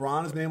what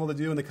LeBron has been able to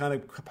do and the kind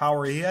of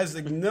power he has?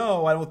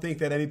 No, I don't think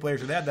that any player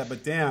should have that.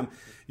 But damn,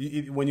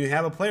 when you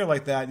have a player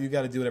like that, you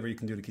got to do whatever you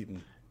can do to keep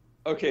him.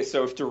 Okay,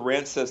 so if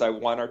Durant says, I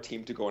want our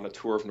team to go on a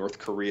tour of North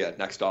Korea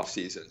next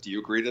offseason, do you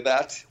agree to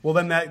that? Well,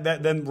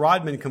 then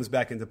Rodman comes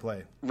back into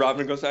play.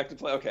 Rodman goes back to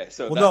play? Okay,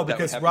 so no,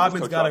 because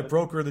Rodman's got to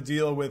broker the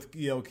deal with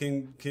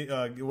Kim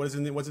what's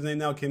his name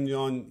now? Kim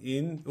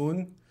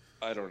Jong-un?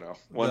 I don't know.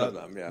 One of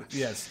them, yeah.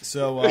 Yes.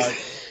 So,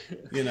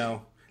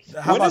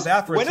 how about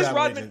that for a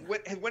travel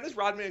agent? When is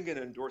Rodman going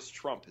to endorse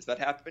Trump? Has that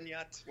happened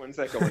yet? When's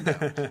that going down?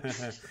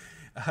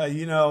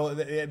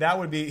 That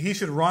would be – he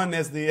should run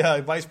as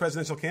the vice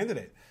presidential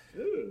candidate.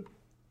 Ooh.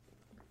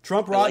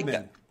 Trump Rodman.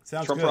 Like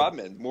Sounds Trump good.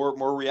 Rodman.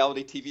 More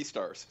reality TV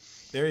stars.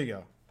 There you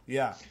go.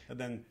 Yeah. And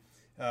then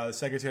the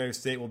Secretary of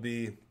State will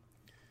be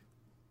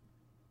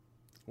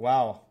 –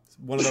 wow.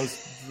 One of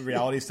those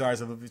reality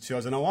stars of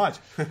shows I don't watch.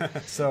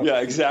 So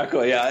yeah,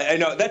 exactly. Yeah, I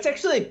know. That's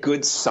actually a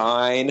good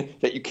sign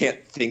that you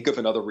can't think of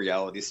another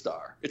reality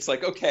star. It's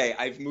like, okay,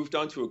 I've moved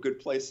on to a good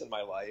place in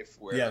my life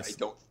where I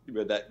don't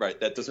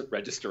that doesn't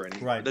register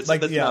anymore. Right. That's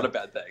not a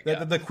bad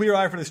thing. The Queer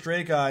Eye for the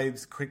Straight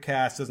Guys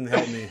cast doesn't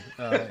help me.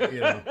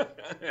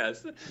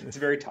 Yes, it's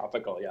very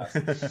topical.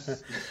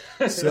 Yes.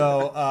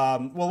 So,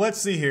 well,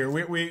 let's see here.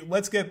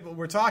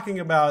 We're talking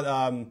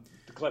about.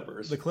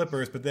 The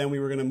Clippers, but then we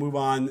were going to move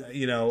on.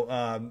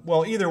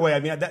 Well, either way, I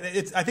mean,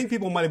 I think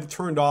people might have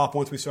turned off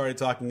once we started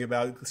talking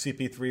about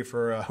CP3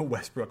 for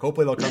Westbrook.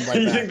 Hopefully, they'll come right back.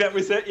 You think that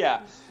was it?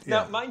 Yeah.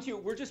 Now, mind you,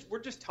 we're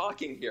just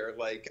talking here.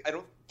 Like, I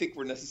don't think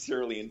we're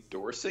necessarily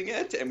endorsing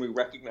it, and we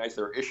recognize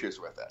there are issues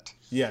with it.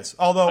 Yes,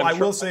 although I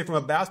will say, from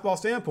a basketball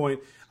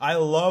standpoint, I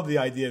love the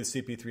idea of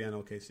CP3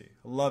 on OKC. I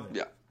love it.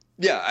 Yeah.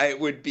 Yeah, it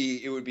would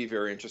be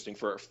very interesting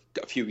for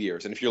a few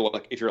years. And if you're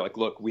like,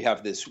 look, we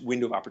have this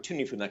window of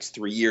opportunity for the next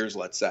 3 years,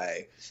 let's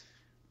say,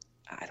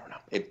 I don't know,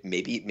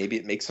 maybe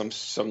it makes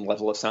some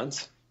level of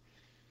sense.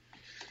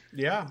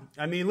 Yeah,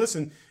 I mean,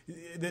 listen,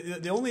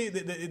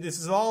 this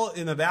is all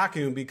in a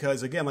vacuum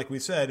because, again, like we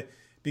said,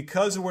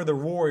 because of where the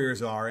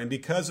Warriors are and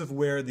because of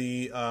where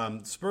the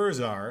Spurs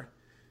are,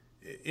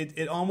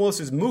 it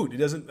almost is moot.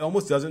 It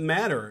almost doesn't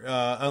matter,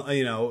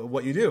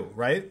 what you do,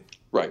 right?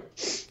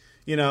 Right.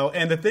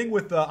 And the thing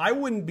with I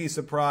wouldn't be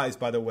surprised,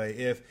 by the way,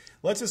 if,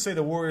 let's just say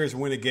the Warriors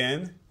win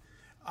again,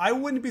 I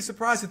wouldn't be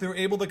surprised if they were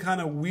able to kind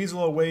of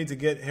weasel a way to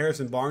get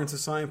Harrison Barnes to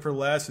sign for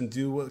less and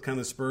do kind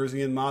of the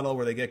Spursian model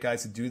where they get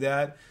guys to do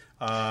that.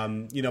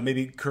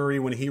 Maybe Curry,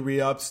 when he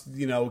re-ups,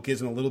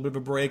 gives him a little bit of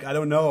a break. I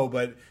don't know,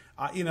 but,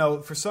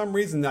 for some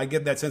reason, I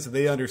get that sense that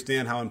they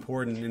understand how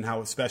important and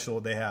how special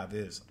what they have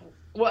is.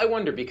 Well, I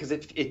wonder because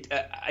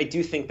I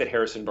do think that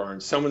Harrison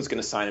Barnes, someone's going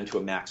to sign him to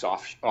a max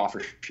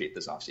offer sheet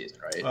this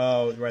offseason, right?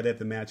 Oh, right, they have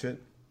to match it.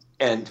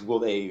 And are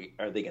they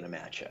going to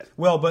match it?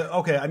 Well, but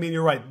okay, I mean,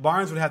 you're right.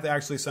 Barnes would have to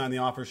actually sign the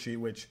offer sheet,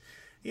 which,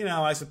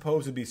 I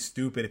suppose would be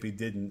stupid if he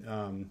didn't.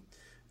 We'll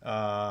have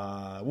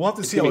to see how it goes.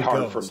 It's going to be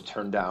hard for him to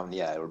turn down.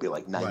 Yeah, it would be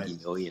like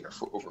 $90 million or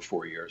over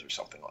 4 years or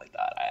something like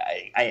that.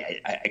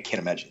 I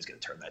can't imagine he's going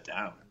to turn that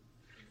down.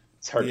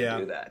 It's hard to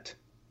do that.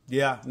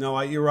 Yeah, no,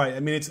 you're right.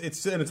 I mean,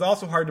 it's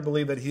also hard to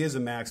believe that he is a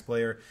max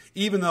player,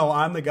 even though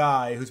I'm the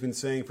guy who's been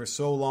saying for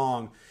so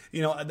long.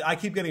 I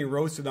keep getting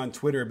roasted on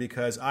Twitter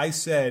because I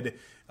said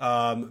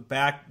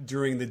back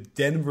during the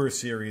Denver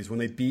series when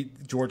they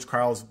beat George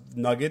Karl's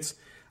Nuggets,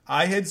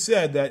 I had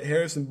said that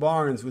Harrison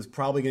Barnes was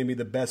probably going to be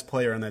the best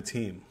player on that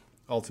team,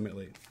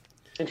 ultimately.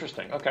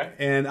 Interesting. Okay.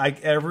 And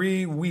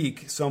every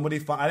week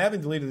somebody I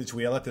haven't deleted the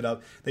tweet. I left it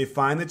up. They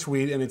find the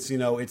tweet and it's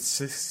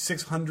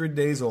 600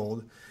 days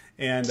old.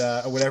 And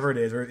or whatever it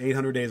is, or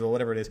 800 days old,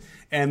 whatever it is,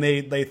 and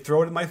they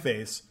throw it in my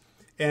face,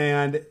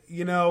 and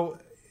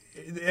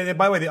and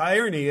by the way, the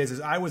irony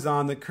is I was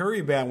on the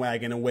Curry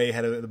bandwagon and way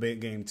ahead of the big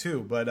game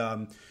too. But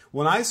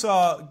when I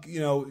saw, you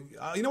know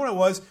what it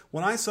was,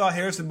 when I saw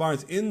Harrison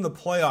Barnes in the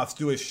playoffs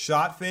do a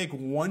shot fake,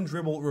 one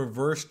dribble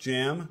reverse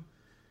jam,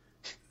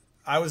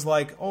 I was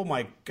like, oh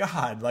my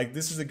God, like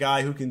this is a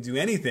guy who can do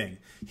anything.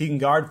 He can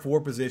guard 4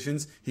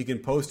 positions, he can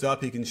post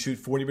up, he can shoot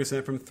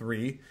 40% from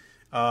 3.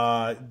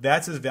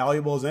 That's as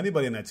valuable as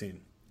anybody on that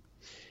team.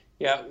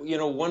 Yeah,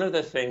 one of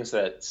the things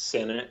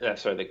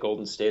that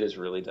Golden State has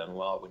really done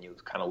well when you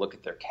kind of look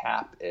at their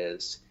cap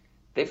is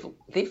they've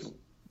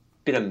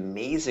been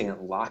amazing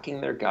at locking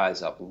their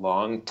guys up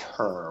long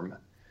term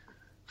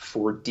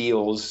for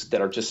deals that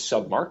are just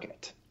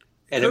sub-market.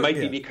 And it might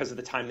be because of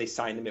the time they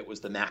signed him, it was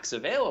the max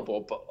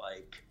available, but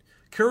like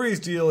Curry's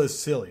deal is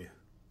silly.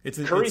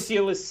 Curry's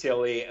deal is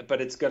silly, but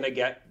it's going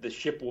to the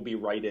ship will be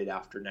righted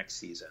after next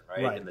season,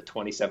 right? In the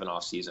 27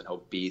 off season,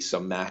 he'll be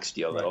some max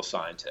deal that he'll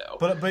sign to.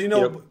 But but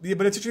it's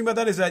interesting about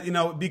that is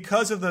that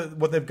because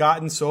of what they've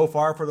gotten so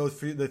far for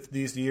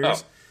these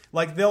years,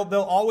 like they're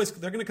going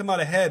to come out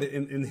ahead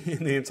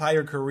in the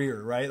entire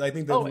career, right? I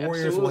think the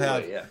Warriors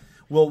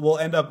will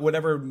end up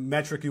whatever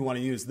metric you want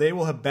to use. They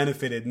will have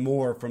benefited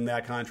more from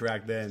that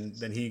contract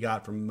than he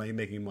got from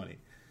making money.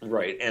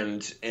 Right,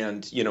 and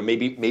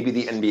maybe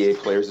the NBA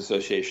Players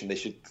Association, they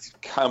should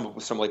come up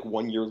with some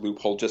 1 year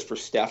loophole just for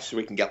Steph so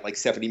he can get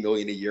 $70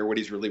 million a year, what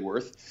he's really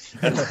worth,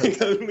 and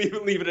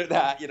leave it at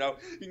that. You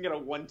can get a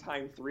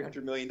one-time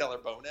 $300 million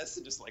bonus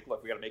and just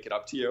look, we got to make it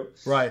up to you.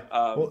 Right.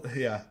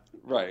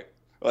 Right.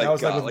 That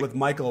was with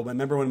Michael.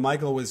 Remember when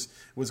Michael was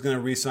going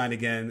to re-sign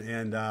again,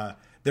 and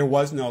there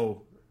was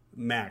no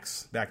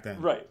max back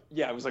then. Right.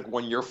 Yeah, it was like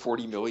 1 year,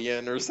 $40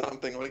 million or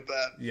something like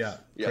that. Yeah.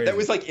 Yeah, that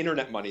was like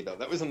internet money though.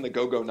 That was in the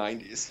go-go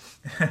 90s.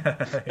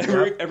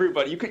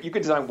 Everybody, you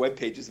could design web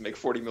pages and make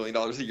 $40 million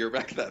a year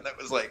back then. That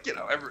was like,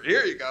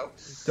 here you go.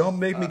 Don't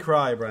make me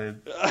cry,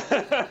 Brian.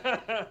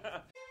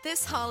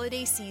 This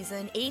holiday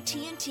season,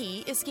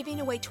 AT&T is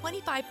giving away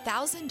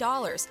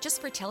 $25,000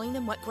 just for telling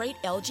them what great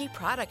LG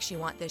products you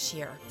want this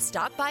year.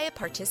 Stop by a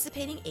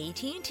participating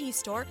AT&T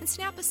store and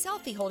snap a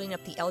selfie holding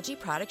up the LG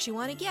products you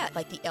want to get,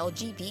 like the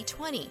LG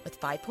V20 with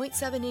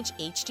 5.7-inch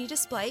HD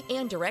display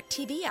and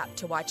DirecTV app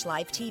to watch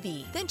live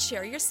TV. Then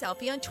share your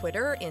selfie on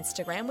Twitter or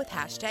Instagram with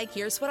hashtag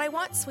Here's What I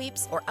Want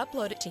Sweeps or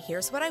upload it to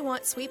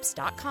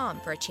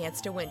here'swhatiwantsweeps.com for a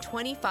chance to win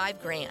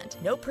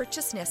 $25,000. No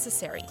purchase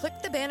necessary. Click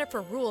the banner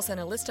for rules and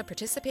a list of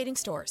participating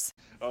stores.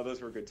 Oh, those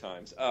were good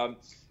times.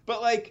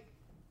 But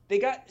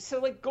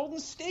Golden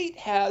State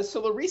has,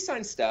 the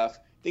re-sign stuff,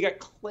 they got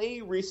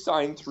Clay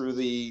re-signed through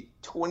the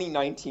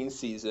 2019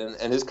 season,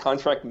 and his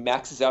contract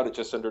maxes out at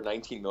just under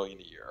 $19 million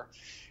a year.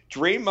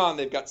 Draymond,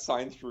 they've got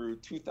signed through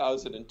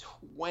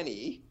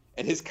 2020,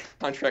 and his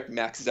contract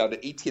maxes out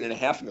at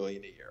 $18.5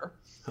 million a year.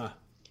 Huh.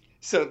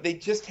 So they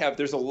just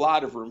there's a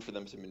lot of room for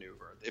them to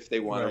maneuver if they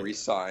want to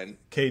re-sign.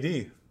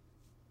 KD.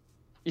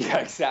 Yeah,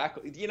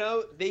 exactly.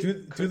 They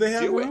do they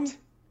have room?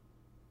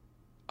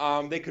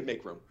 They could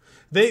make room.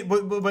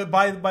 But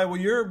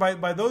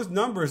by those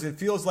numbers, it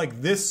feels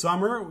like this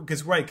summer,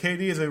 because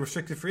KD is a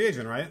restricted free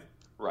agent, right?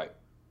 Right.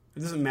 It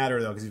doesn't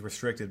matter though because he's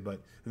restricted,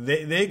 but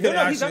they could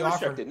actually he's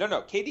unrestricted. offer.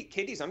 No,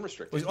 KD's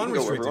unrestricted. Well, he's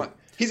unrestricted.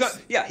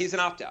 He's an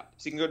opt-out,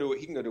 so he can do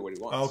what he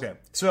wants. Oh, okay,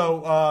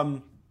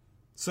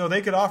 so they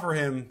could offer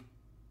him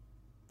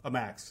a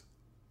max.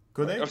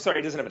 Could they? I'm sorry,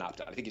 he doesn't have an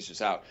opt-out. I think he's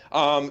just out.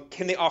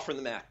 Can they offer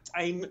the max?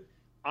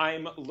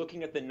 I'm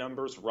looking at the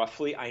numbers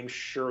roughly. I'm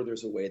sure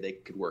there's a way they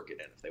could work it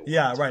in if they want.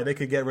 Yeah, right. They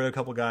could get rid of a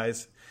couple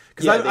guys.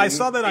 Because I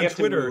saw that on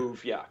Twitter,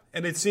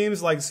 and it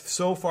seems like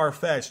so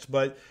far-fetched.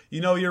 But,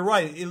 you're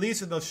right. At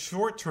least in the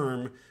short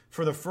term,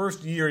 for the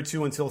first year or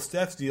two until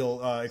Steph's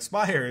deal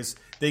expires,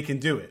 they can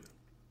do it.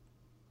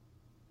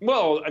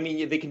 Well, I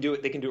mean, they can do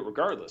it. They can do it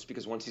regardless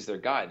because once he's their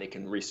guy, they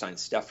can re-sign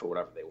Steph for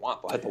whatever they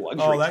want. They'll have the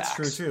luxury Oh, that's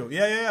tax. true too.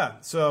 Yeah.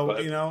 So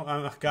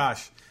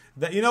gosh,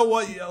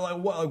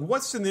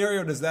 what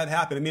scenario does that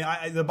happen? I mean,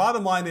 the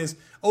bottom line is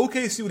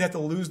OKC would have to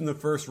lose in the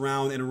first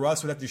round, and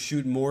Russ would have to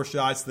shoot more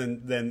shots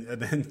than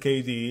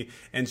KD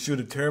and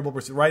shoot a terrible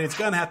percent. Right? It's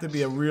going to have to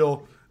be a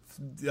real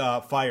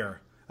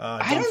fire.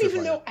 I don't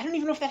even know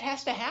if that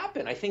has to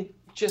happen. I think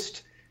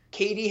just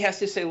KD has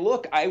to say,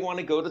 look, I want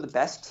to go to the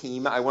best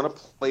team. I want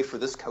to play for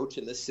this coach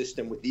in this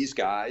system with these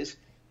guys.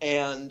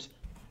 And,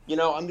 I'm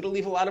going to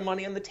leave a lot of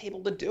money on the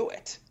table to do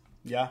it.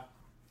 Yeah.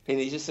 And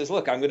he just says,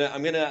 look, I'm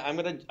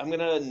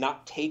gonna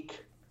not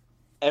take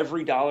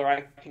every dollar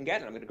I can get,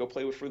 and I'm gonna go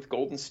play with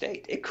Golden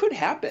State. It could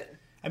happen.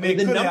 I mean,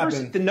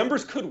 the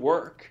numbers could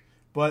work.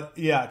 But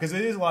yeah, because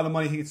it is a lot of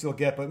money he can still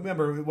get. But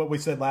remember what we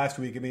said last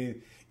week. I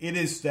mean, it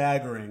is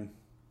staggering.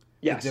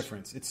 Yes. The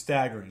difference. It's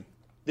staggering.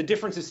 The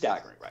difference is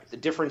staggering, right? The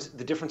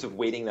difference of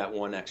waiting that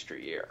one extra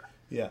year.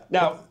 Yeah.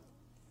 Now,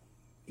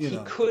 he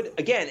could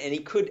again, and he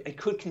could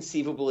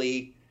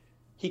conceivably,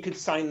 he could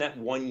sign that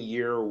 1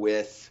 year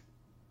with.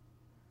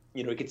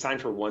 He could sign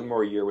for one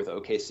more year with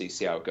OKC,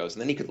 see how it goes,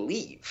 and then he could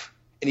leave.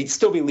 And he'd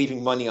still be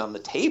leaving money on the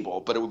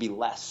table, but it would be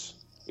less.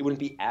 It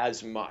wouldn't be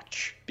as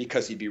much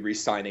because he'd be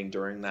re-signing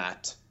during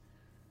that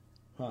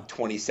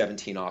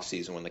 2017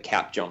 offseason when the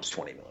cap jumps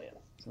 $20 million.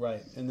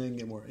 Right, and then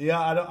get more. Yeah,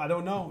 I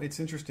don't know. It's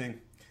interesting.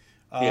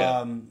 We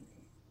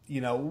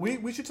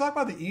should talk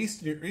about the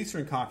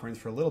Eastern Conference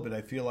for a little bit.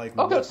 I feel like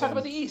let's talk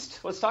about the East.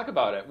 Let's talk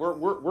about it.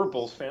 We're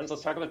Bulls fans.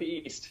 Let's talk about the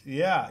East.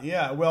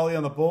 Yeah. Well,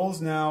 the Bulls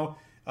now.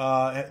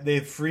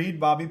 They've freed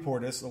Bobby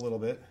Portis a little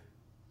bit.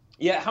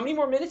 Yeah, how many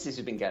more minutes has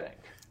he been getting?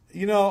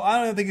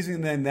 I don't think he's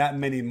going to get that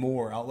many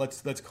more.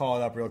 Let's call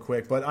it up real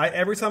quick. But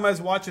every time I was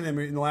watching him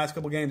in the last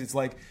couple games, it's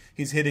like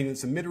he's hitting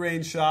some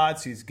mid-range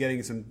shots. He's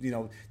getting some,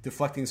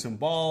 deflecting some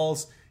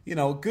balls.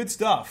 Good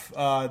stuff.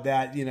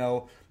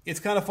 It's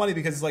kind of funny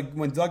because it's like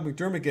when Doug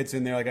McDermott gets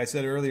in there, like I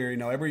said earlier,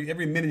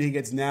 every minute he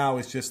gets now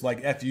is just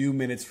like FU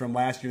minutes from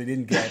last year they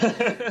didn't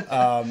get.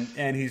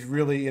 And he's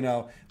really,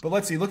 but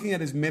let's see, looking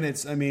at his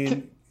minutes, I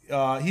mean,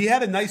 he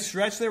had a nice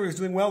stretch there where he was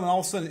doing well, and all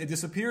of a sudden it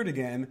disappeared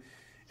again.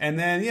 And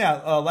then,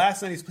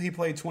 last night he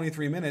played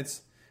 23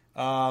 minutes,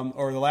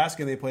 or the last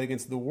game they played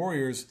against the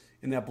Warriors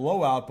in that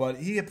blowout, but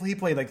he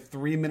played like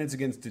 3 minutes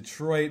against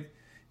Detroit.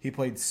 He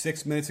played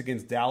 6 minutes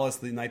against Dallas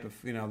the night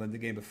before, the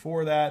game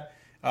before that.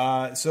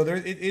 So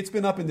it's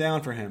been up and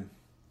down for him.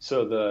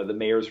 So the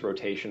mayor's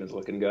rotation is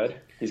looking good.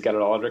 He's got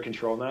it all under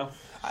control now.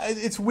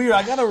 It's weird.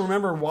 I got to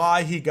remember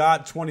why he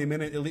got 20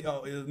 minutes,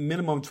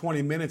 minimum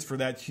 20 minutes for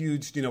that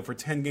huge, for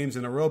 10 games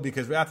in a row.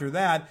 Because after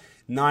that,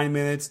 9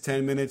 minutes,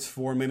 10 minutes,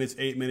 4 minutes,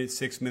 8 minutes,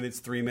 6 minutes,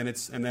 3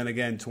 minutes, and then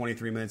again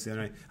 23 minutes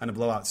on a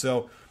blowout.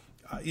 So,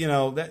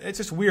 it's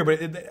just weird.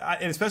 But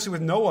and especially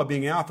with Noah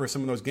being out for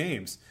some of those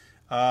games,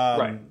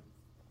 right.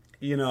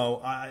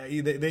 Hoiberg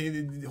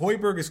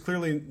is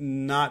clearly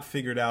not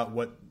figured out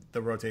what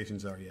the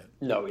rotations are yet.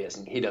 No, he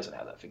hasn't. He doesn't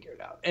have that figured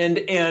out.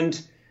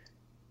 And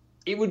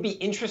it would be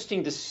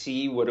interesting to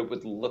see what it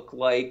would look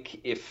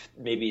like if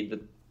maybe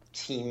the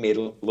team made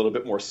a little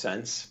bit more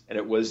sense, and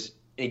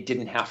it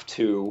didn't have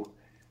to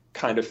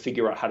kind of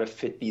figure out how to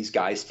fit these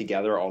guys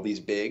together, all these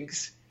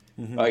bigs.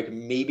 Mm-hmm. Like,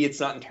 maybe it's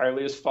not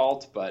entirely his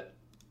fault, but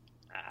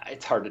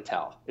it's hard to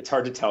tell. It's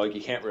hard to tell. Like,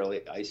 you can't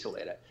really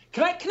isolate it.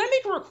 Can I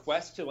make a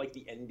request to, like,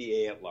 the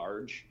NBA at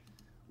large?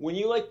 When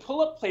you, like,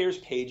 pull up players'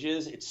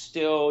 pages, it's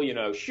still,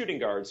 shooting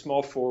guard,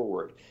 small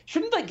forward.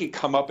 Shouldn't, like, it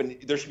come up and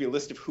there should be a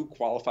list of who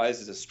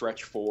qualifies as a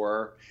stretch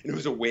four and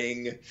who's a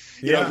wing?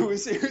 You know,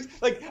 who's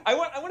like, I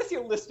want to see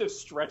a list of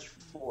stretch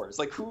fours.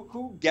 Like,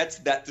 who gets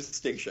that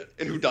distinction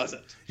and who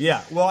doesn't?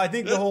 Yeah, well, I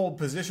think the whole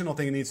positional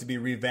thing needs to be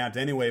revamped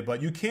anyway,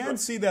 but you can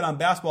see that on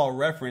Basketball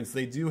Reference,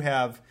 they do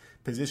have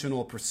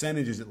positional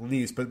percentages at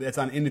least, but it's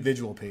on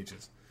individual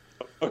pages.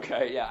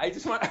 Okay, yeah. I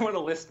want a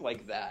list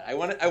like that. I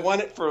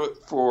want it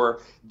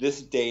for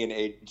this day and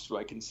age, so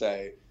I can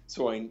say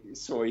so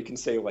you can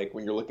say, like,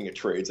 when you're looking at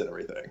trades and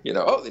everything,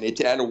 they need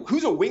to add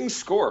who's a wing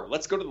scorer.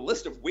 Let's go to the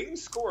list of wing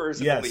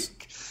scorers in the league.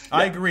 Yeah.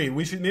 I agree.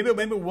 We should maybe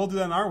we'll do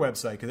that on our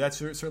website, because that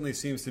certainly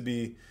seems to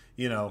be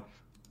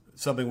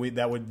something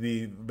that would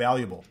be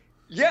valuable.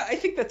 Yeah, I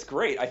think that's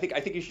great. I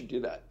think you should do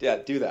that. Yeah,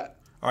 do that.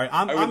 All right,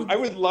 I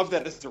would love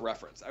that as a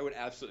reference. I would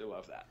absolutely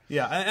love that.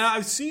 Yeah, and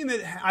I've seen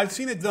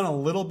it done a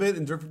little bit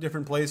in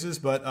different places,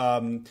 but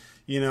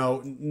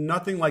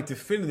nothing like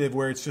definitive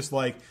where it's just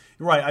like,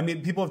 right. I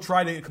mean, people have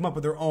tried to come up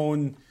with their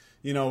own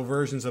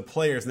versions of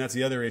players, and that's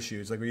the other issue.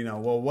 It's like,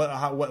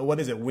 what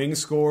is it? Wing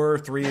scorer,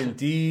 3 and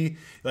D?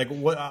 Like,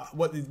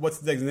 what's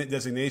the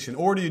designation?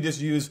 Or do you just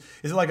use?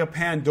 Is it like a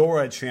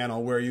Pandora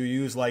channel where you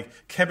use, like,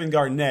 Kevin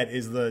Garnett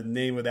is the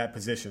name of that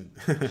position?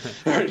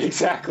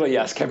 Exactly.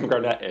 Yes, Kevin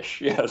Garnett-ish.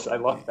 Yes, I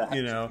love that.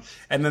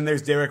 And then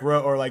there's Derrick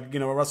Rose, or, like,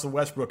 Russell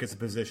Westbrook is a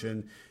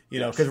position.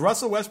 Because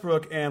Russell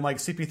Westbrook and, like,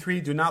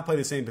 CP3 do not play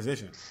the same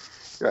position.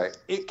 Right.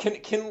 It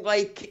can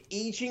like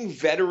aging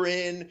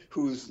veteran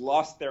who's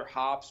lost their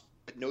hops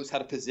but knows how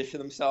to position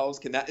themselves.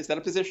 Is that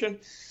a position?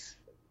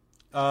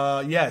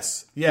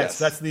 Yes.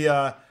 That's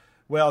the.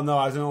 Well, no,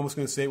 I was almost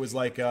going to say it was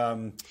like.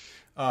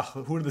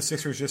 Who did the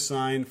Sixers just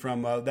sign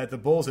from that the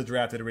Bulls had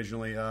drafted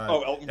originally?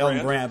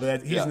 Elton Brand.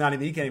 But he's not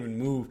even. He can't even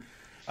move.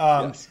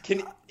 Yes.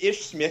 Can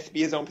Ish Smith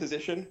be his own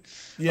position?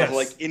 Yes. Of,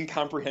 like,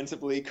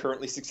 incomprehensibly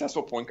currently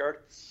successful point guard.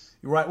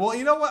 Right. Well,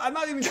 you know what? I'm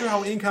not even sure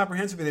how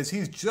incomprehensive it is.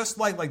 He's just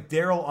like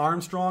Daryl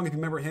Armstrong, if you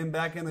remember him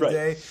back in the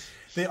day.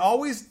 They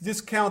always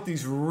discount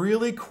these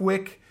really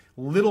quick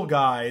little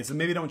guys that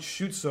maybe don't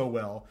shoot so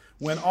well,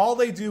 when all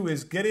they do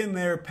is get in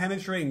there,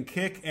 penetrate and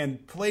kick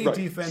and play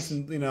defense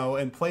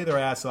and play their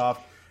ass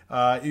off.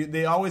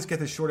 They always get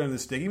the short end of the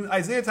stick. Even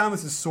Isaiah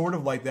Thomas is sort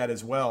of like that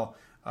as well,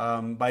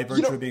 by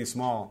virtue of being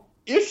small.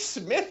 Ish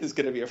Smith is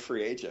going to be a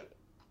free agent.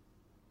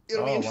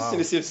 It'll be interesting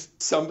to see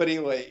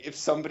if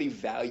somebody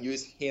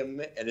values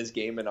him and his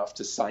game enough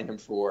to sign him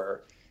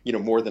for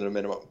more than a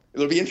minimum.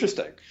 It'll be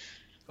interesting.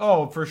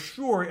 Oh, for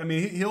sure. I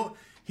mean,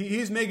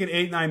 he's making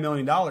 $8-9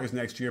 million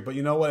next year. But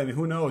you know what? I mean,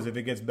 who knows if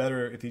it gets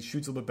better? If he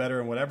shoots a little bit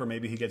better and whatever,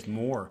 maybe he gets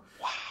more.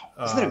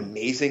 Wow, isn't it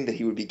amazing that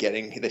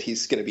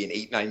he's going to be an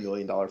 $8-9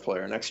 million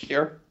player next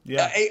year?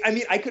 Yeah. I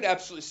mean, I could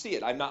absolutely see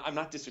it. I'm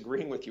not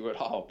disagreeing with you at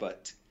all,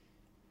 but.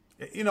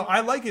 I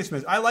like Ish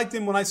Smith. I liked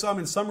him when I saw him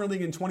in Summer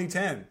League in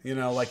 2010.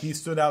 Like, he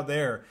stood out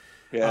there.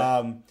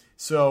 Yeah.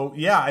 So,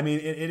 yeah, I mean,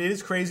 it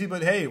is crazy,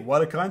 but hey,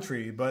 what a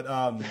country.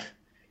 But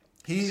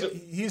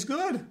he's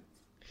good.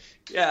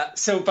 Yeah.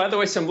 So, by the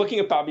way, I'm looking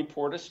at Bobby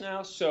Portis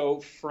now.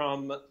 So,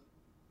 from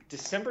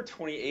December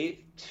 28th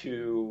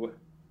to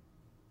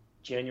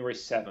January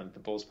 7th, the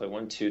Bulls play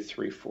 1, 2,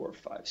 3, 4,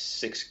 5,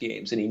 6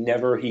 games. And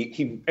every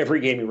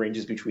game he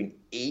ranges between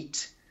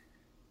 8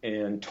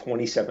 and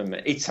 27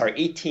 minutes.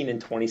 18 and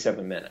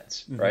 27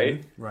 minutes, right?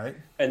 Mm-hmm, right.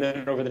 And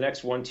then over the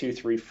next 1, 2,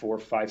 3, 4,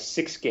 5,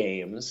 6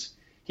 games,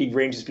 he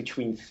ranges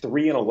between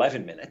 3 and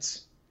 11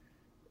 minutes.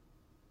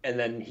 And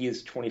then he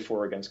is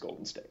 24 against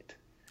Golden State.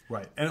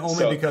 Right. And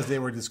only because they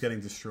were just getting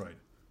destroyed.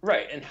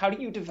 Right. And how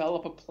do you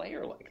develop a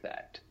player like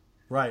that?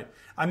 Right.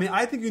 I mean,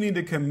 I think you need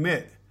to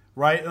commit,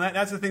 right? And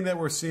that's the thing that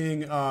we're seeing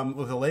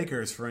with the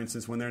Lakers, for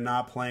instance, when they're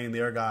not playing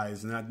their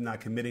guys and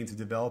not committing to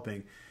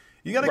developing.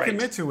 You got to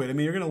commit to it. I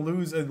mean, you're going to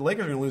lose. The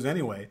Lakers are going to lose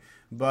anyway.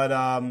 But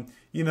I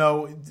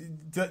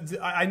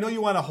know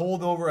you want to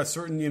hold over a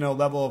certain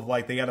level of,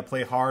 like, they got to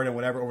play hard and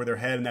whatever over their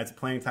head, and that's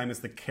playing time is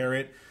the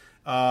carrot.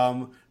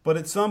 But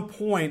at some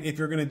point, if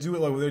you're going to do it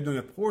like what they're doing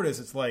with Portis,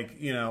 it's like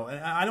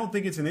I don't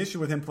think it's an issue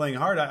with him playing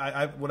hard.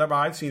 Whatever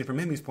I've seen from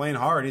him, he's playing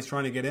hard. He's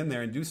trying to get in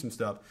there and do some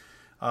stuff.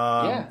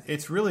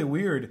 It's really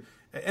weird.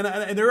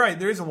 And they're right.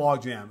 There is a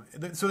log jam.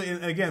 So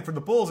again, for the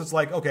Bulls, it's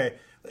like, okay.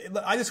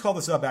 I just called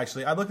this up,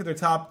 actually. I looked at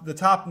the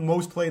top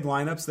most played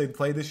lineups they've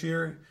played this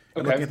year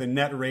and looking at the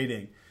net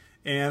rating.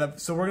 And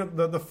so we're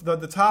gonna,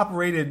 the top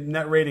rated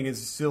net rating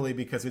is silly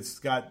because it's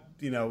got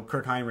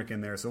Kirk Heinrich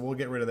in there, so we'll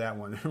get rid of that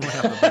one right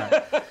off the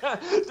bat.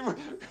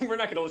 We're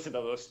not going to listen to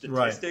those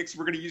statistics. Right.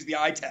 We're going to use the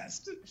eye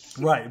test.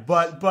 Right,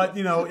 but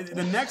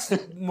the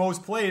next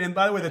most played, and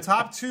by the way, the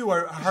top two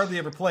are hardly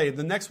ever played.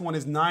 The next one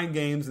is 9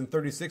 games and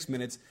 36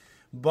 minutes.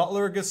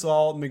 Butler,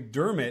 Gasol,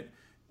 McDermott,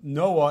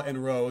 Noah,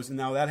 and Rose. And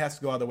now that has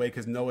to go out of the way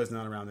because Noah's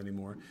not around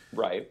anymore.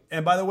 Right.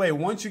 And by the way,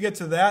 once you get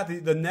to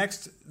that, the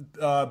next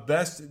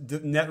best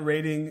net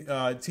rating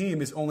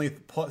team is only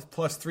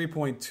plus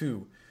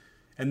 3.2.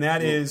 And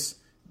that is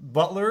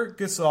Butler,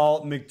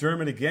 Gasol,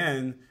 McDermott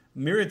again,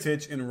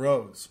 Mirotic, and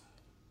Rose.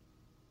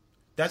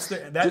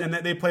 And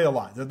they play a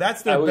lot. So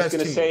that's their best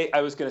team.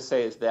 I was going to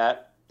say, is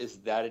that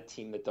a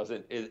team that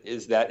doesn't?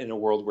 Is that in a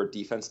world where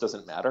defense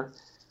doesn't matter?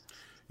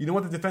 You know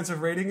what the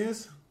defensive rating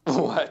is?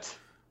 What?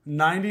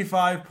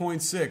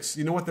 95.6.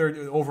 You know what their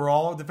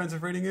overall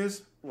defensive rating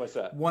is? What's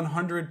that?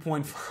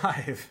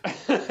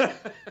 100.5.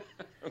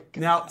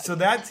 Now, so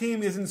that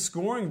team isn't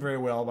scoring very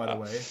well, by the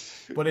way,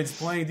 but it's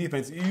playing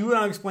defense. You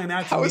want to explain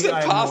that to me? How is it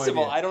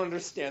possible? No I don't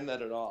understand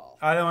that at all.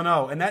 I don't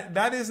know, and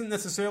that isn't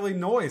necessarily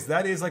noise.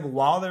 That is like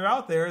while they're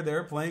out there,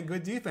 they're playing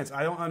good defense.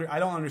 I don't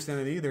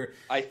understand it either.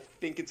 I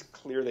think it's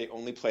clear they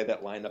only play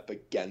that lineup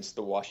against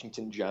the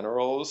Washington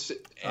Generals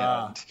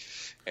and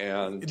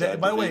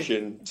by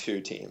Division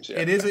II teams. Yeah.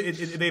 It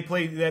is. They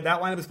played that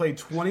lineup has played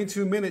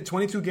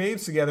 22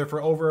 games together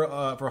for over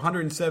for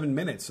 107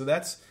 minutes. So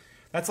that's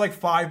like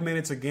 5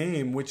 minutes a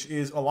game, which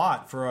is a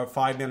lot for a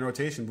 5-man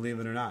rotation, believe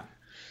it or not.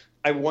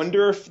 I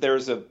wonder if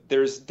there's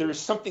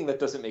something that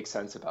doesn't make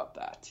sense about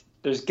that.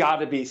 There's got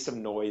to be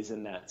some noise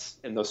in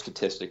those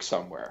statistics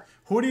somewhere.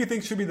 Who do you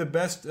think should be the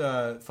best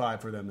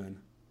 5 for them then?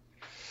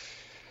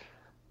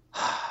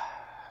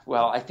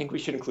 Well, I think we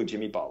should include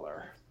Jimmy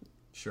Butler.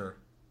 Sure.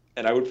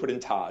 And I would put in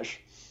Taj.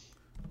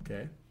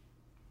 Okay.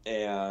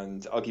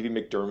 And I'll give you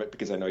McDermott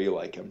because I know you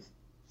like him.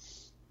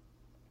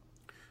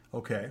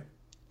 Okay.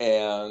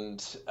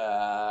 And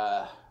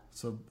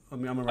so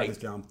I'm gonna write this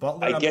down.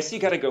 Butler. I guess you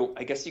gotta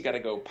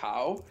go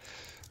Pau.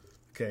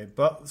 Okay,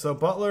 so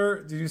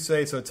Butler. Did you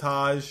say so?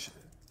 Taj.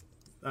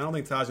 I don't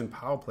think Taj and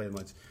Pau played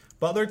much.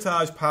 Butler,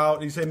 Taj, Pau.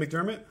 Did you say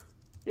McDermott?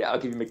 Yeah, I'll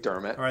give you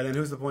McDermott. All right, then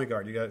who's the point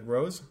guard? You got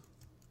Rose.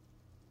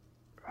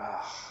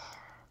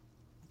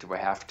 Do I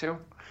have to?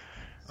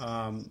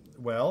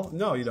 Well,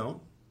 no, you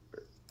don't.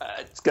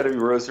 It's got to be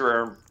Rose or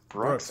Aaron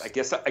Brooks. I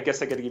guess I got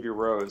to give you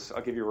Rose.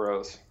 I'll give you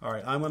Rose. All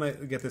right, I'm gonna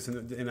get this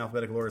in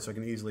alphabetical order so I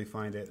can easily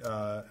find it.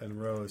 And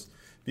Rose,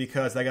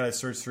 because I got to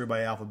search through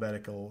by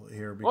alphabetical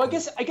here. Well, I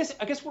guess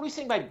what are we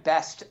saying by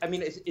best? I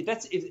mean, is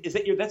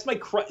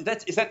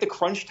that the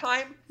crunch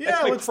time? Yeah,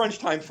 that's my crunch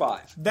time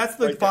 5. That's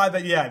the right 5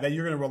 that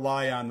you're gonna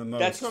rely on the most.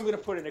 That's what I'm gonna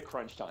put in at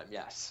crunch time.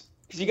 Yes,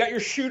 because you got your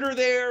shooter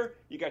there,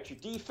 you got your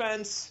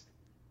defense.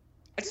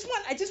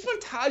 I just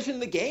want Taj in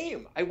the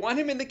game. I want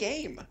him in the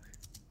game.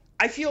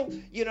 I feel,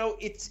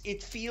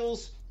 it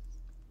feels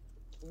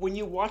when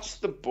you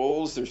watch the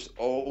Bulls, there's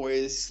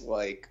always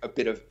like a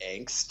bit of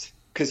angst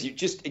because it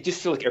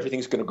just feel like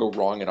everything's going to go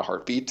wrong in a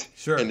heartbeat.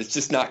 Sure. And it's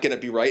just not going to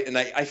be right. And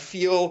I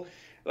feel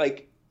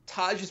like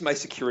Taj is my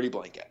security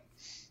blanket.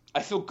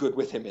 I feel good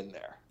with him in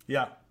there.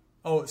 Yeah.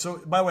 Oh,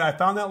 so by the way, I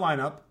found that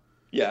lineup.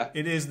 Yeah.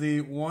 It is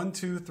the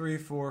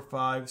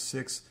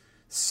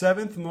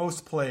 7th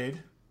most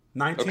played,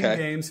 19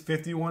 games,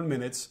 51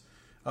 minutes.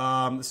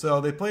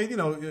 So they played,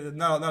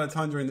 not a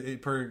ton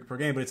per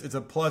game, but it's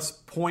a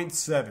plus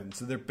 0.7,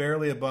 so they're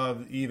barely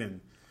above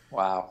even.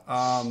 Wow.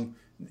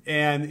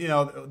 And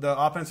the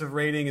offensive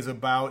rating is it's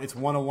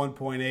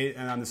 101.8,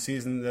 and on the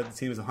season the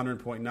team is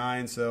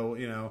 100.9. So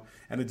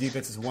and the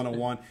defense is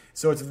 101.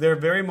 So they're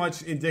very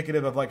much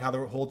indicative of like how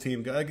the whole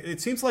team. It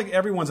seems like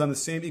everyone's on the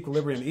same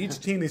equilibrium. Each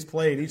team he's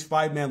played, each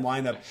 5-man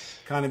lineup,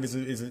 kind of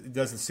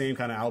does the same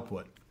kind of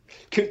output.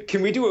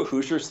 Can we do a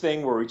Hoosiers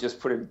thing where we just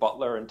put in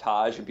Butler and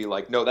Taj and be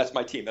like, no, that's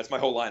my team. That's my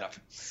whole lineup.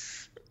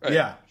 Right?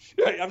 Yeah.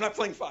 I'm not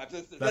playing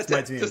 5. That's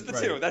my team. Just the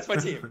 2. That's my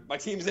team. My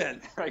team's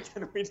in. Right?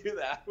 Can we do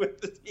that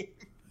with the team?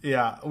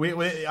 Yeah.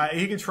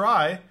 He can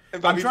try. And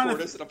Bobby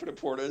Portis, and I'll put in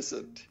Portis.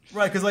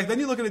 Right, because then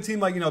you look at a team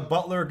like,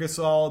 Butler,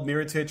 Gasol,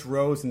 Mirotic,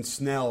 Rose, and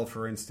Snell,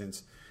 for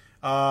instance.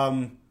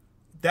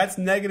 That's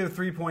negative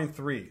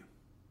 3.3.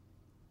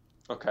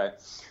 Okay.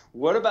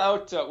 What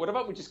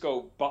about we just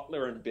go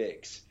Butler and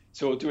Biggs?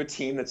 So we'll do a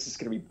team that's just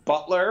going to be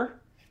Butler,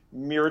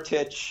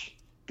 Mirotic,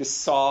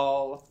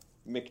 Gasol,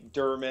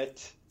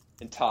 McDermott,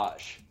 and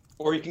Taj.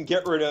 Or you can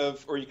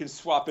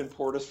swap in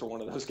Portis for one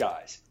of those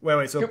guys.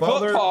 Wait. So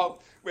Butler. Here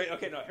we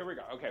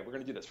go. Okay, we're going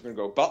to do this. We're going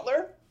to go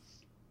Butler.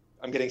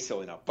 I'm getting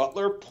silly now.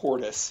 Butler,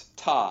 Portis,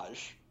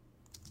 Taj,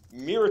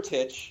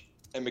 Mirotic,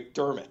 and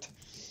McDermott.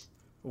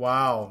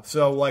 Wow.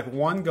 So like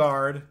one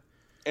guard.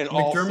 And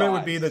McDermott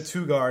would be the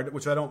 2 guard,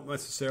 which I don't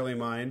necessarily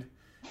mind.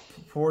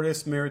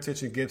 Portis,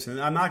 Mirotic, and Gibson.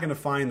 I'm not going to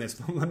find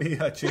this. Let me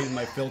change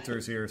my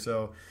filters here.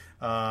 So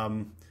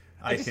can.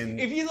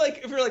 If you're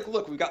like,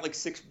 look, we've got like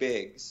 6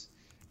 bigs,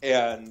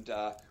 and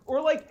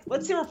or like,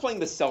 let's say we're playing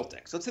the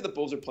Celtics. Let's say the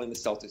Bulls are playing the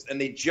Celtics, and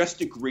they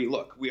just agree.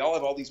 Look, we all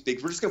have all these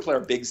bigs. We're just going to play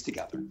our bigs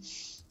together.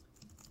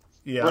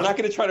 Yeah. We're not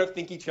going to try to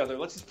think each other.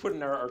 Let's just put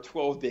in our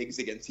 12 bigs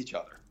against each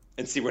other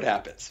and see what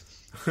happens.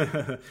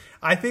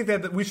 I think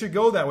that we should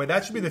go that way.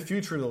 That should be the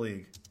future of the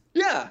league.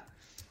 Yeah.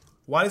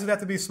 Why does it have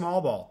to be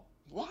small ball?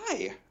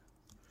 Why?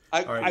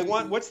 Right. I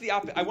want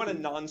I want a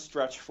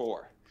non-stretch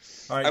 4.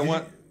 All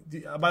right.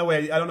 By the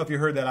way, I don't know if you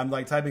heard that. I'm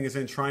like typing this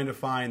in, trying to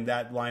find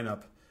that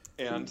lineup.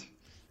 And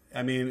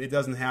I mean, it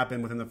doesn't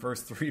happen within the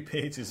first 3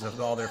 pages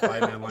of all their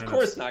 5-man lineups. Of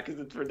course not,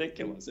 because it's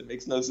ridiculous. It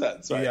makes no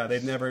sense. Right? Yeah,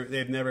 they've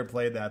never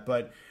played that.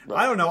 But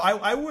right. I don't know.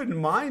 I wouldn't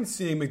mind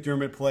seeing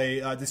McDermott play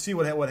to see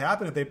what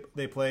happened if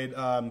they played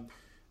McDermott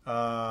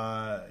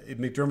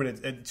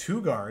at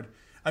 2 guard.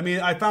 I mean,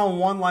 I found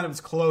one lineup that's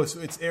close.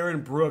 It's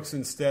Aaron Brooks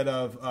instead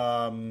of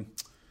McDermott.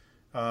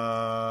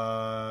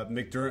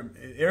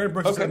 Aaron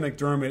Brooks instead of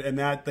McDermott, and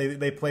that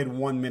they played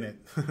 1 minute.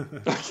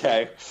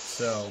 Okay.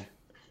 So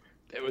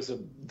it was a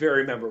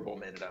very memorable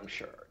minute, I'm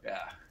sure. Yeah.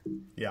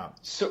 Yeah.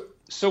 So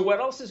what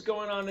else is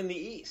going on in the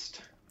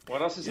East?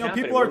 What else is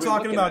happening? People are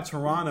talking about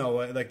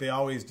Toronto like they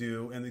always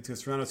do, and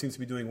because Toronto seems to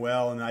be doing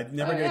well, and I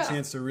never get a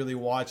chance to really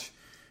watch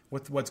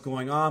what's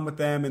going on with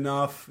them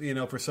enough.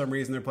 For some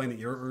reason they're playing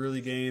the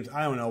early games.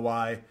 I don't know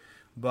why,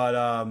 but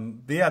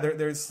yeah,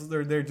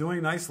 they're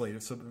doing nicely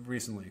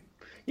recently.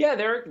 Yeah,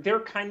 they're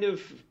kind of,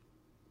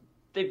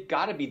 they've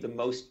got to be the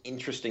most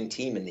interesting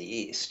team in the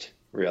East,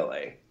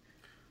 really.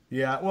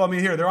 Yeah, well, I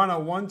mean, here they're on a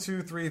 1,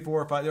 2, 3,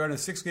 4, 5. They're on a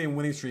 6-game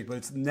winning streak, but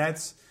it's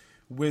Nets,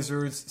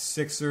 Wizards,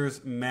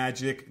 Sixers,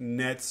 Magic,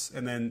 Nets,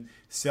 and then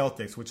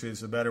Celtics, which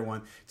is a better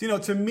one. So,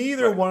 to me,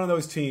 they're one of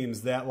those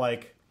teams that will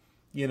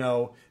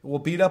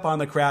beat up on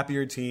the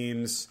crappier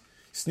teams,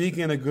 sneak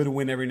in a good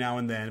win every now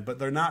and then, but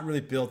they're not really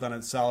built on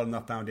a solid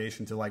enough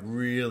foundation to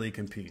really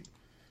compete.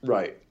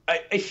 Right.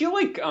 I feel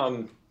like,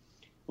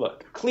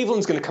 look,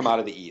 Cleveland's going to come out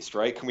of the East,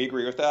 right? Can we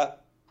agree with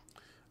that?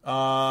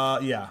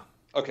 Yeah.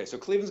 Okay, so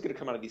Cleveland's going to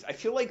come out of these. I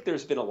feel like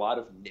there's been a lot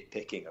of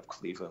nitpicking of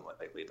Cleveland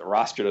lately. The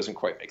roster doesn't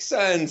quite make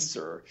sense,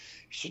 or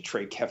you should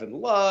trade Kevin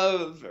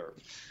Love,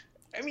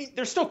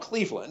 they're still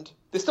Cleveland.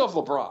 They still have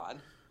LeBron.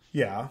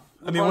 Yeah,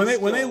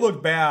 when they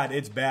look bad,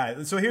 it's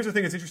bad. So here's the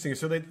thing that's interesting.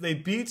 So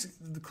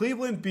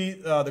Cleveland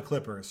beat the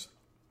Clippers,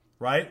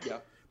 right? Yeah.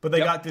 But they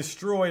got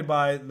destroyed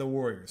by the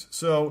Warriors.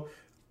 So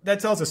that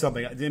tells us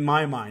something in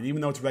my mind.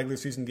 Even though it's a regular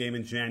season game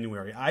in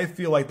January, I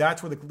feel like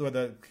that's where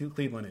the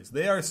Cleveland is.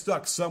 They are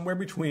stuck somewhere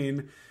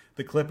between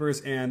the Clippers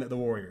and the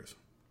Warriors.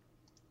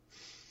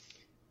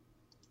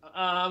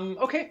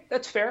 Okay,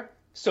 that's fair.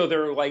 So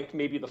they're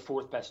maybe the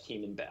 4th best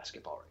team in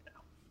basketball right now.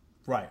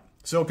 Right.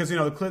 So, because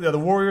the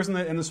Warriors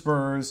and the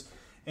Spurs,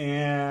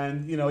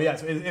 and so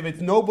if it's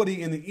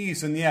nobody in the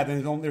East, then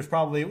there's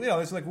probably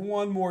there's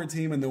one more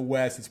team in the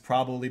West that's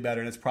probably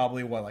better, and it's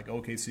probably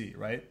OKC,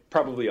 right?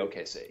 Probably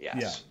OKC, yes.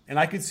 Yeah, and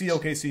I could see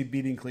OKC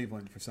beating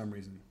Cleveland for some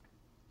reason.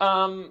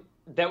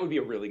 That would be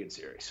a really good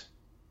series.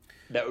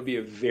 That would be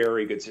a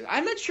very good series.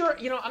 I'm not sure.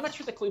 I'm not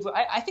sure that Cleveland.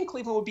 I think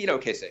Cleveland would beat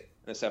OKC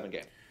in a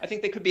 7-game. I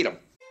think they could beat them.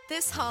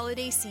 This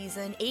holiday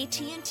season,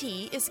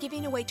 AT&T is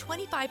giving away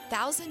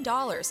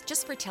 $25,000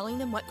 just for telling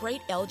them what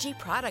great LG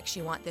products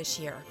you want this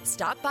year.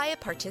 Stop by a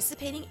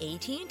participating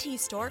AT&T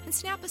store and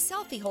snap a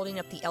selfie holding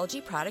up the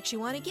LG products you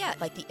want to get,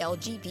 like the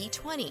LG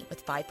V20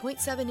 with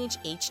 5.7-inch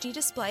HD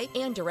display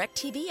and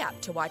DirecTV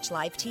app to watch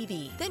live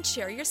TV. Then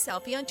share your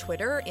selfie on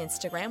Twitter or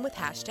Instagram with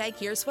hashtag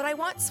Here's What I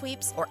Want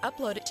Sweeps, or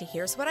upload it to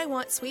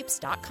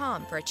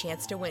here'swhatiwantsweeps.com for a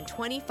chance to win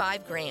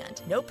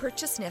 $25,000. No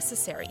purchase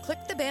necessary.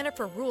 Click the banner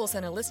for rules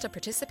and a list of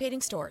participating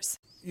stores.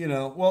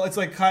 It's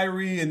like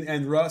Kyrie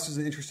and Russ is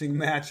an interesting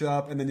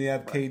matchup, and then you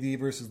have KD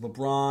versus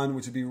LeBron,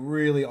 which would be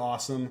really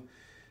awesome.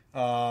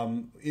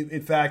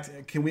 In fact,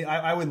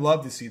 I would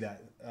love to see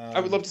that. I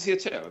would love to see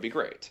it too. It would be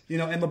great.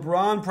 And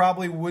LeBron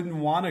probably wouldn't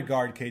want to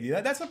guard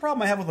KD. That's the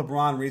problem I have with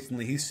LeBron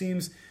recently. He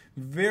seems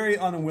very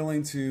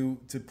unwilling to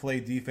play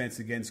defense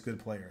against good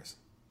players.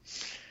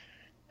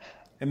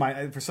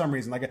 For some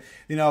reason, do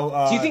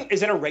you think,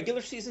 is that a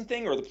regular season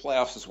thing or the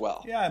playoffs as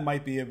well? Yeah, it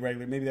might be a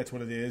regular. Maybe that's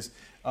what it is.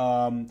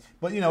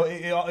 But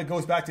it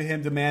goes back to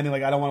him demanding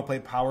I don't want to play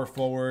power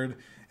forward,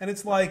 and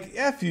it's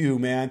F you,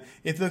 man.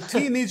 If the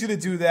team needs you to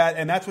do that,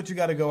 and that's what you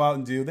got to go out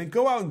and do, then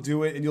go out and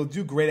do it, and you'll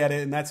do great at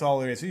it, and that's all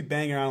there is. So you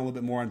bang around a little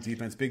bit more on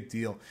defense, big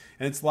deal.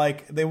 And it's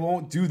they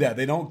won't do that.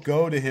 They don't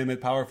go to him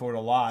at power forward a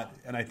lot,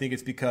 and I think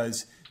it's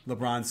because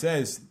LeBron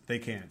says they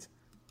can't.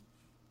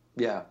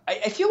 Yeah,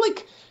 I feel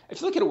like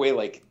in a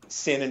way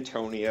San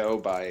Antonio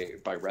by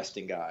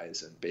resting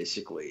guys and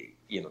basically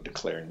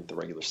declaring that the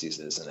regular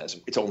season isn't as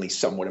it's only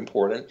somewhat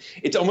important.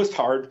 It's almost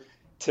hard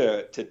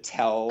to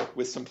tell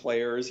with some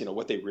players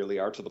what they really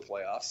are to the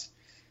playoffs.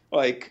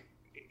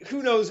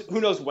 Who knows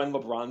when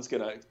LeBron's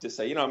gonna just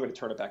say I'm gonna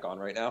turn it back on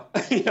right now.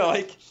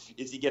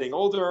 Is he getting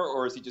older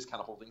or is he just kind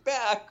of holding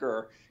back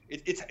or.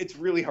 It's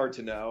really hard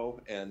to know,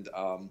 and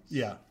I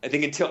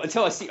think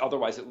until I see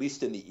otherwise, at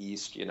least in the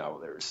East,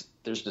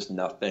 there's just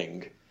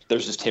nothing.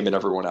 There's just him and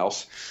everyone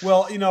else.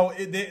 Well,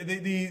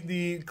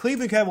 the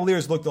Cleveland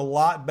Cavaliers looked a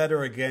lot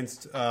better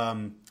against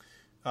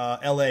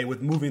L.A.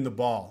 with moving the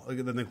ball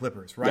than the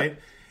Clippers, right?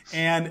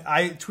 And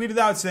I tweeted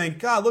out saying,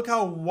 God, look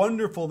how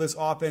wonderful this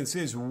offense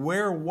is.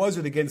 Where was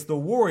it against the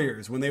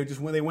Warriors when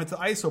they went to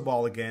iso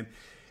ball again?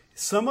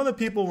 Some of the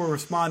people were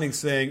responding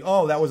saying,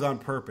 oh, that was on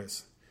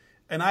purpose.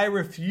 And I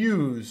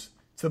refuse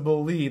to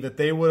believe that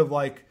they would have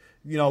we're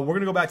going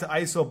to go back to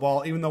iso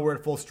ball even though we're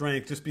at full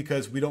strength just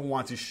because we don't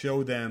want to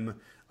show them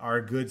our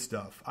good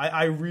stuff.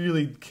 I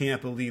really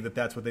can't believe that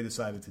that's what they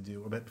decided to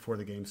do a bit before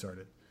the game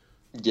started.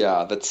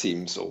 Yeah, that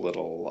seems a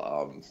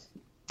little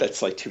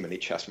that's like too many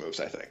chess moves,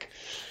 I think.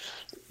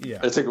 Yeah.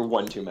 It's like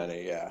one too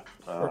many, yeah.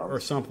 Or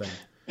something.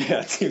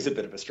 Yeah, it seems a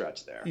bit of a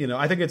stretch there.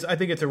 I think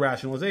it's a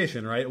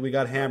rationalization, right? We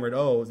got hammered.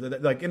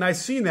 And I've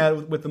seen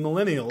that with the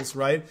millennials,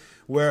 right?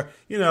 Where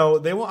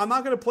I'm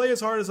not going to play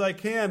as hard as I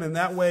can, and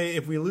that way,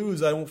 if we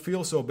lose, I won't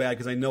feel so bad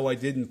because I know I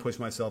didn't push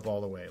myself all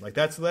the way. Like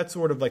that's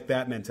sort of like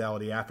that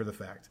mentality after the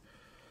fact.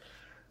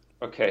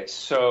 Okay,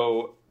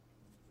 so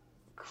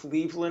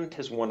Cleveland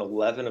has won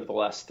 11 of the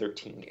last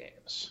 13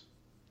 games,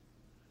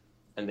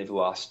 and they've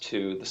lost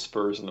to the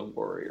Spurs and the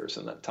Warriors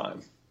in that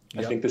time.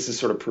 Yep. I think this is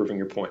sort of proving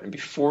your point. And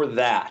before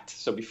that,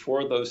 so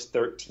before those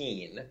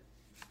 13,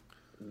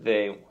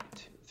 they 1,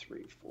 2,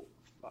 3, 4,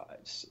 5,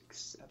 6,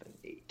 7,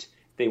 8.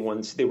 They were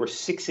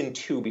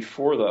 6-2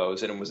 before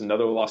those, and it was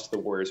another loss to the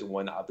Warriors and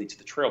one oddly to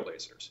the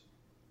Trailblazers.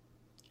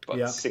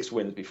 But 6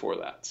 wins before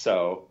that.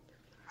 So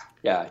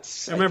yeah, I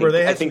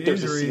think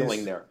there's a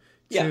ceiling there.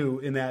 Too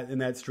in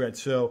that stretch.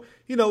 So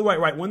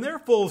right when they're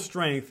full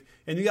strength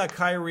and you got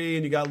Kyrie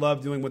and you got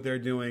Love doing what they're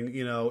doing,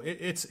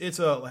 it's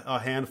a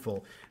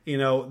handful.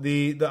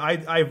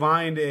 I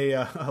vined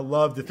a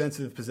Love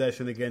defensive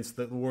possession against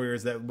the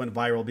Warriors that went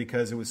viral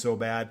because it was so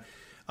bad,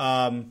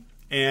 and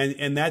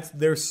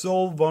they're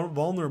so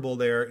vulnerable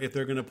there if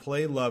they're going to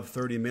play Love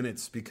 30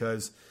 minutes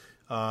because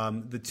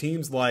the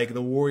teams like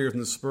the Warriors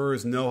and the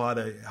Spurs know how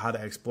to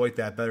exploit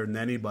that better than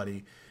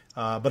anybody.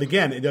 But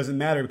again, it doesn't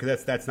matter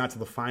because that's not to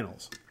the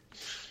finals.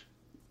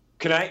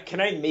 Can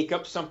I make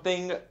up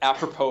something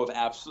apropos of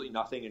absolutely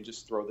nothing and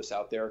just throw this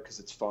out there because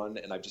it's fun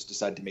and I've just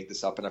decided to make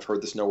this up and I've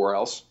heard this nowhere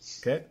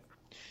else? Okay.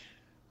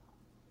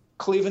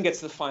 Cleveland gets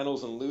to the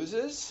finals and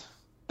loses.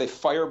 They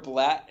fire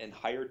Blatt and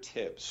hire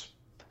Tibbs.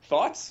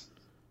 Thoughts?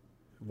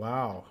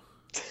 Wow.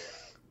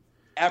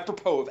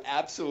 Apropos of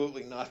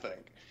absolutely nothing.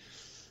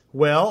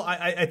 Well,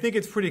 I think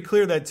it's pretty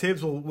clear that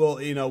Tibbs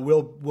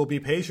will be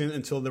patient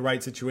until the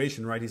right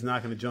situation, right? He's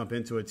not going to jump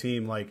into a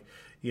team like,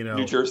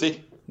 New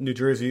Jersey,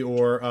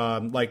 or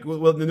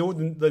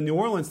the New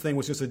Orleans thing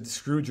was just a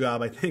screw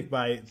job, I think,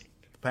 by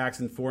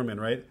Paxton Foreman,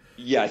 right?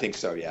 Yeah, I think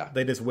so. Yeah,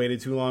 they just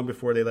waited too long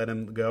before they let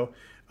him go,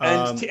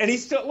 and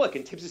he's still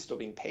and Tibbs is still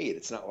being paid.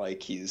 It's not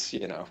like he's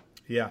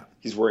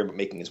he's worried about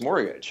making his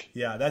mortgage.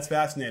 Yeah, that's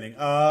fascinating.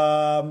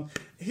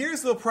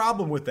 Here's the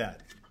problem with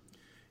that.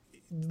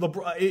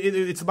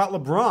 It's about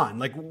LeBron.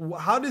 Like,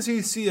 how does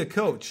he see a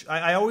coach?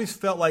 I always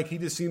felt like he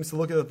just seems to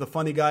look at the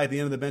funny guy at the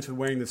end of the bench with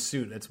wearing the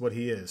suit. That's what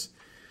he is.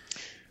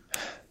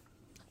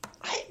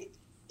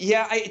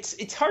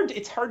 It's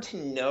hard to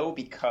know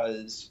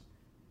because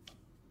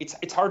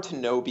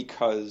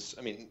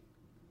I mean,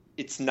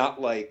 it's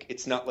not like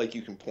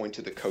you can point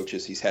to the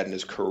coaches he's had in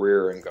his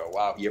career and go,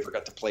 wow, you ever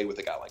got to play with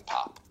a guy like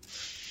Pop?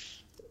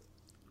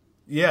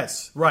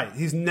 Yes, right.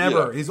 He's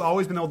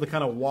always been able to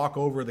kind of walk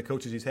over the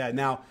coaches he's had.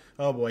 Now,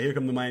 oh boy, here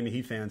come the Miami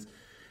Heat fans.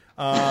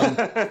 No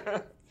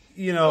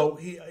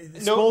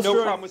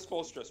problem with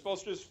Spoelstra.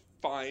 Spoelstra's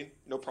fine,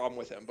 no problem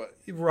with him. But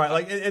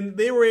right, and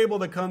they were able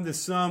to come to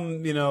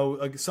some,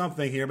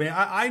 something here. I mean,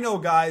 I know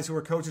guys who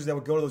were coaches that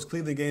would go to those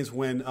Cleveland games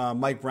when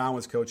Mike Brown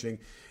was coaching,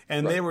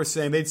 and they were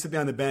saying they'd sit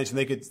behind the bench and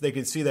they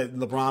could see that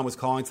LeBron was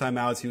calling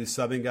timeouts, he was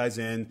subbing guys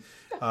in,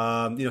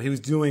 he was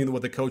doing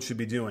what the coach should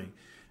be doing.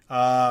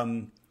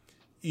 I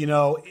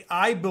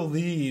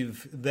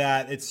believe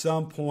that at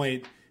some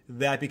point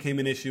that became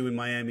an issue in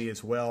Miami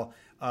as well.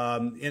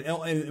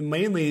 And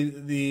mainly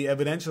the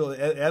evidence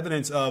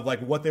of like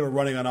what they were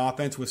running on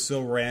offense was so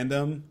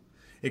random.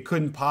 It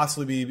couldn't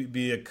possibly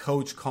be a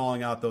coach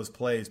calling out those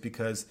plays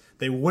because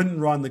they wouldn't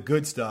run the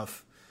good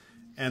stuff.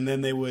 And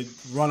then they would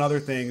run other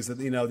things that,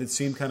 that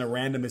seemed kind of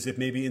random as if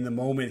maybe in the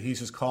moment he's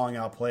just calling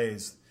out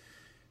plays.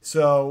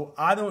 So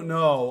I don't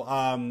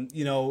know.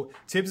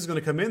 Tibbs is going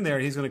to come in there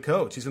and he's going to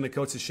coach. He's going to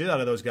coach the shit out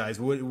of those guys.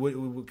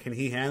 Can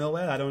he handle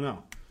that? I don't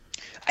know.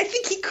 I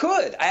think he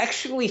could. I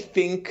actually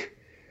think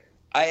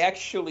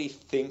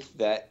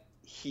that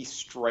he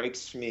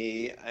strikes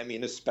me. I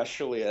mean,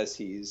 especially as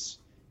he's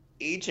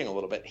aging a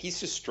little bit, he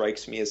just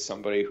strikes me as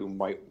somebody who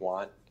might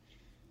want.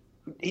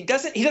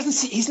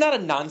 He's not a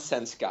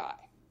nonsense guy,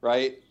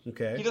 right?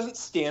 Okay. He doesn't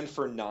stand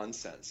for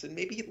nonsense, and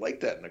maybe he'd like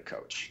that in a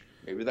coach.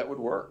 Maybe that would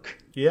work.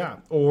 Yeah,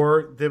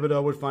 or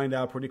Thibodeau would find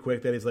out pretty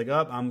quick that he's like,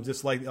 I'm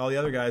just like all the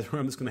other guys where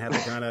I'm just going to have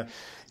to kind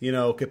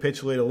of,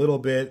 capitulate a little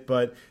bit.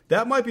 But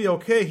that might be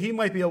okay. He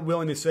might be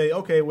willing to say,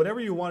 okay,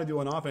 whatever you want to do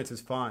on offense is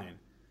fine.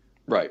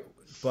 Right.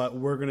 But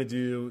we're going to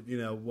do,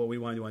 what we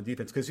want to do on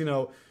defense. Because,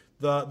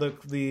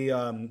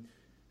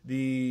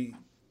 the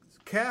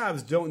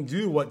Cavs don't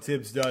do what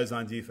Tibbs does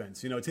on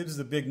defense. Tibbs is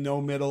a big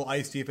no-middle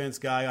ice defense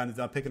guy on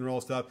pick and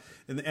roll stuff,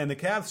 and the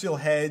Cavs still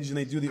hedge and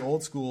they do the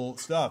old school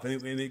stuff,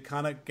 and it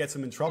kind of gets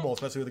them in trouble,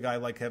 especially with a guy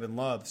like Kevin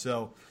Love.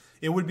 So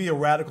it would be a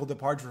radical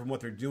departure from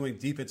what they're doing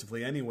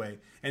defensively anyway.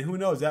 And who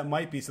knows, that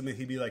might be something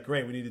he'd be like,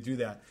 great, we need to do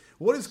that.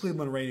 What is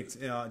Cleveland rating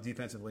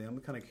defensively? I'm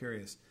kind of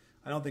curious.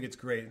 I don't think it's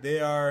great. They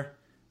are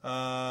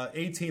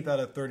 18th out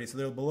of 30, so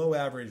they're below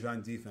average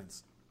on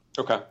defense.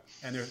 Okay.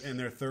 And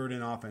they're third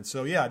in offense.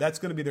 So yeah, that's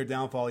going to be their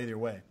downfall either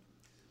way.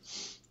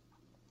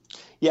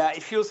 Yeah, it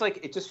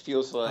just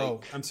feels like.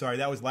 Oh, I'm sorry,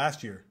 that was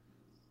last year.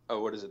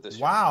 Oh, what is it this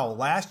year? Wow,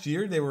 last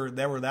year they were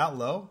that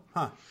low,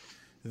 huh?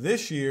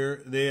 This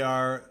year they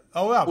are.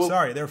 Oh, wow,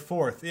 sorry, they're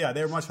fourth. Yeah,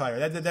 they're much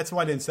higher. That's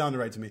why it didn't sound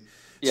right to me.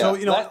 Yeah.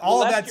 So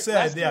all of that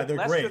said, they're great.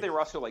 Last year they were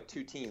also like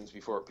two teams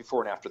before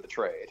and after the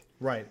trade.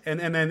 Right, and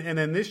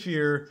then this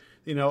year.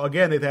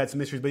 Again, they've had some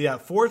issues. But, yeah,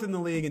 fourth in the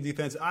league in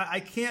defense. I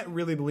can't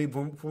really believe,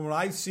 from what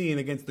I've seen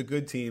against the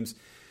good teams,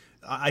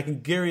 I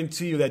can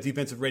guarantee you that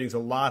defensive rating's a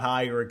lot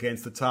higher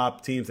against the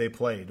top teams they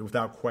played,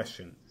 without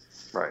question.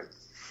 Right.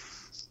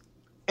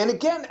 And,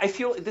 again, I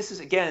feel this is,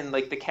 again,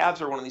 like the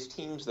Cavs are one of these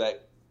teams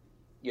that,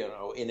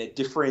 in a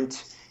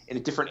different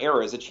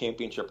era is a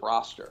championship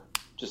roster,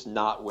 just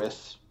not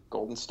with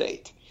Golden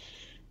State.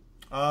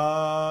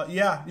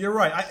 Yeah, you're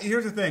right.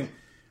 Here's the thing.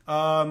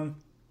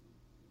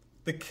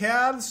 The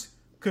Cavs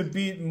could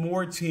beat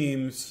more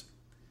teams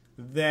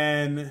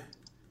than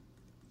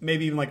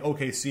maybe even like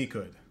OKC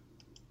could.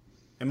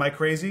 Am I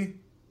crazy?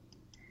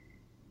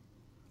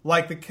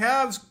 Like the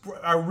Cavs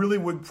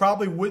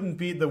probably wouldn't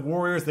beat the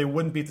Warriors. They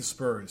wouldn't beat the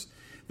Spurs.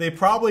 They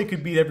probably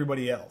could beat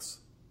everybody else,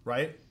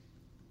 right?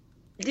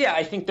 Yeah,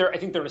 I think they're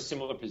in a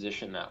similar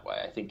position that way.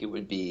 I think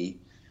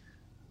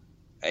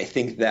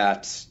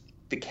that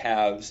the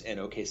Cavs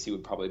and OKC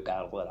would probably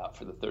battle it out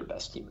for the third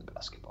best team in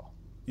basketball.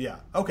 Yeah,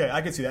 okay,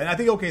 I can see that. And I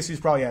think OKC's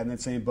probably in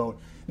that same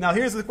boat. Now,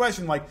 here's the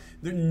question,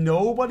 there's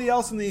nobody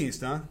else in the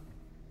East, huh?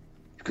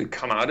 Could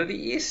come out of the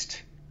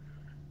East?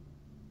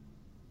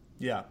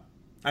 Yeah.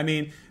 I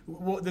mean,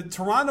 the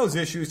Toronto's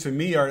issues to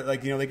me are,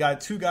 they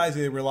got two guys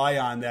they rely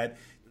on that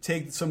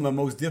take some of the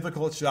most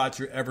difficult shots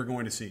you're ever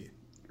going to see.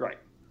 Right.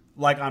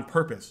 On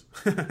purpose.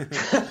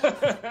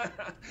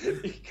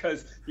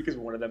 because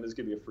one of them is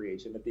going to be a free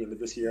agent at the end of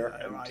this year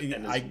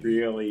and is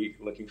really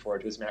looking forward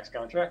to his max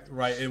contract.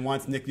 Right, and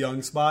wants Nick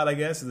Young's spot, I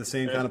guess, is the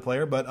same kind of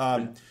player. But,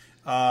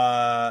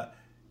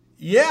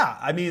 yeah,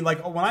 I mean,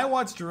 when I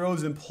watch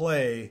DeRozan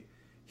play,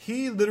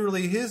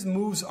 his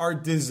moves are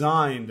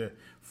designed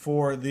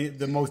for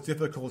the most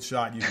difficult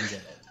shot you can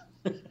get.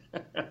 Okay.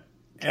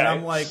 And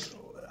I'm like,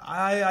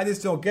 I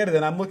just don't get it.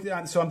 And I'm looking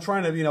at, so I'm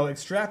trying to,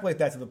 extrapolate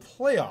that to the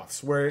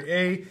playoffs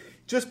where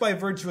just by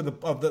virtue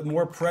of the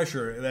more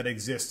pressure that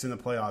exists in the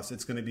playoffs,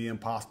 it's going to be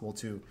impossible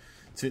to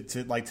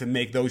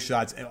make those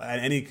shots at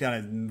any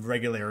kind of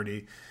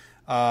regularity.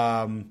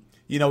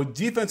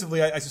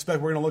 Defensively, I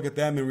suspect we're going to look at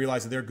them and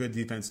realize that they're good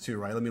defense too,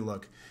 right? Let me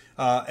look.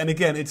 And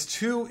again, it's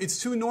too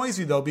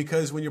noisy though,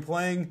 because when you're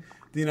playing,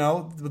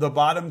 the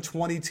bottom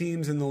 20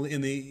 teams in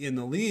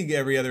the league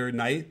every other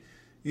night,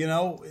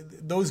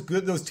 those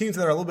teams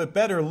that are a little bit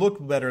better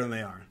look better than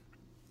they are.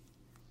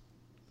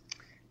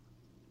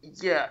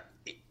 Yeah.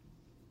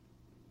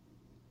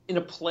 In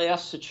a playoff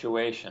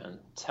situation,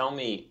 tell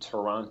me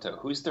Toronto,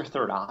 who's their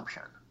third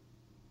option?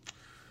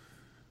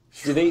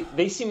 Do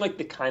they seem like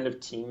the kind of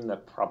team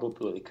that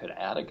probably could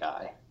add a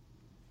guy?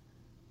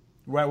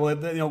 Right. Well,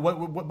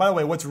 by the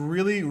way, what's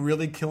really,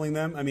 really killing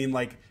them? I mean,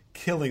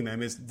 killing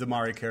them is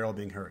DeMarre Carroll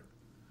being hurt.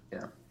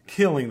 Yeah.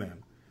 Killing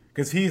them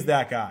because he's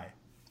that guy.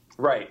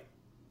 Right.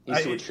 He's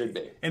who it should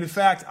be. And in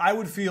fact, I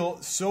would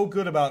feel so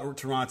good about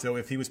Toronto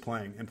if he was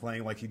playing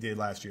like he did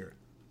last year.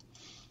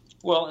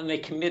 Well, and they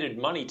committed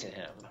money to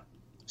him.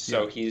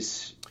 So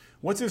he's...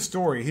 What's his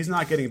story? He's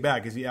not getting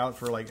back. Is he out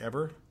for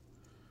ever?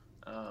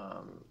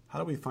 How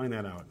do we find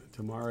that out?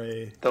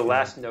 DeMarre... The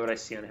last note I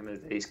see on him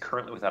is that he's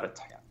currently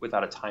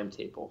without a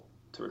timetable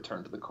to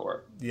return to the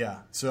court. Yeah.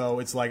 So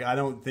it's I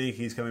don't think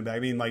he's coming back. I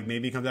mean,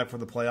 maybe he comes back for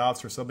the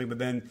playoffs or something, but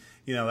then,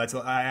 that's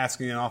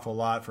asking an awful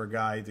lot for a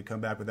guy to come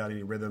back without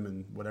any rhythm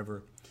and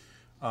whatever.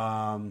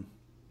 But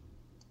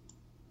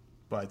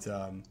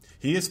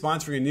he is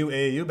sponsoring a new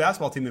AAU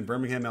basketball team in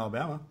Birmingham,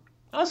 Alabama.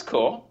 That's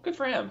cool. Good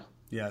for him.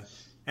 Yeah.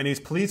 And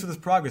he's pleased with his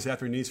progress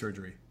after knee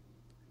surgery.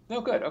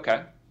 Oh, good.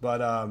 Okay. But,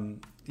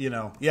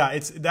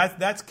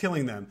 that's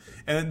killing them.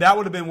 And that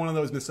would have been one of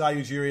those Masai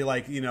Ujiri,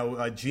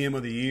 GM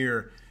of the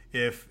year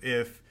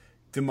if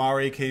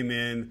DeMarre came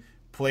in,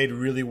 played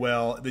really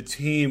well. The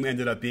team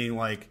ended up being,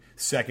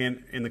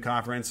 second in the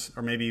conference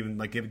or maybe even,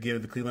 give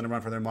the Cleveland a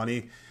run for their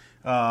money.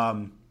 But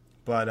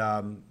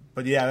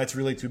yeah, that's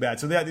really too bad.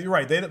 So you're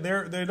right.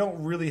 They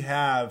don't really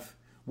have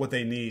what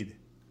they need.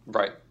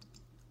 Right.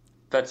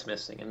 That's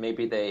missing, and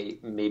maybe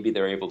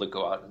they're able to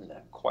go out and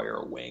acquire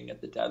a wing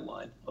at the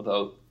deadline.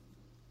 Although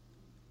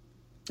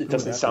it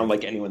doesn't sound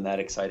like anyone that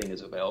exciting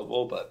is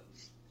available, but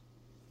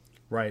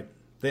right.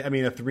 A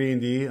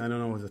 3-and-D. I don't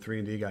know who's a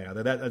 3-and-D guy out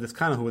there. That's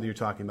kind of who you're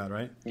talking about,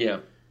 right? Yeah.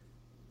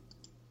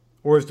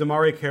 Or is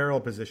DeMarre Carroll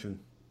a position?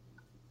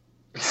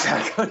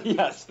 Exactly.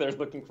 Yes, they're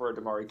looking for a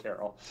DeMarre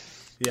Carroll.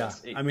 Yeah,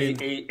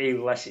 a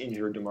less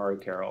injured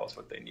DeMarre Carroll is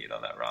what they need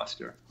on that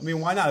roster. I mean,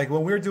 why not? Like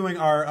when we're doing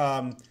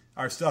our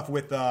stuff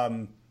with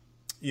when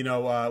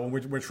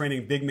we're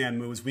training big man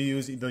moves, we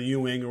use the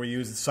U-wing or we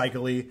use the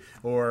cycly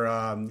or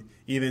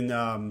even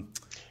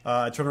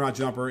turnaround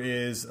jumper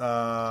is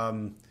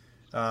oh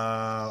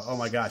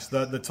my gosh,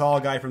 the tall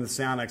guy from the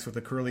Sonics with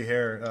the curly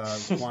hair,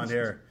 blonde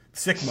hair,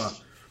 Sigma.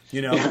 So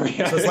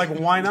it's like,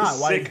 why not?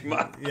 Why?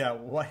 Sigma. Yeah,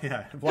 why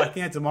can't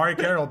DeMarre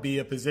Carroll be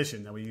a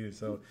position that we use?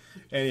 So,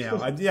 anyhow,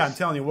 I'm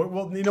telling you,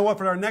 we'll you know what?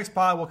 For our next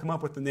pod, we'll come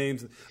up with the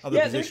names of the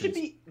positions.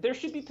 There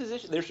should be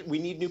positions. We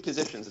need new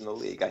positions in the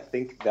league. I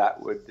think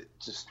that would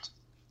just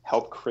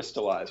help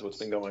crystallize what's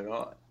been going on.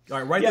 All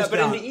right, write this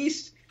down. In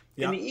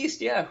the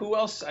East, who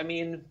else? I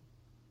mean,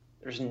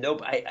 there's no.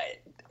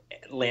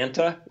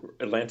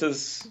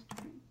 Atlanta's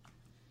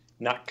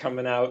not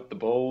coming out. The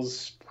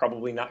Bulls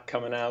probably not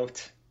coming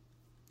out.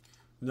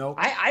 No,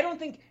 I don't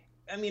think.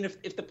 I mean,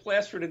 if the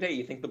playoffs were today,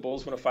 you think the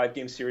Bulls win a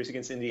 5-game series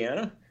against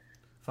Indiana?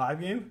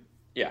 5-game?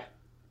 Yeah.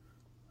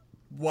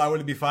 Why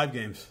would it be 5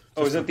 games?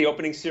 Isn't it the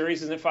opening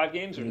series? Isn't it 5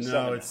 games or 7?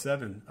 No, it's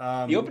 7.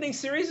 The opening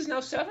series is now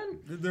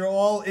 7? They're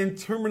all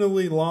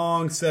interminably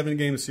long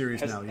 7-game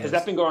series now. Yes. Has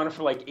that been going on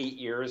for like 8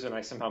 years and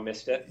I somehow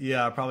missed it?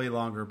 Yeah, probably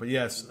longer. But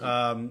yes,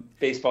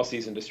 baseball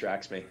season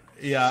distracts me.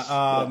 Yeah,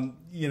 So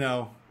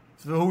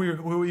who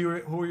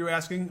are you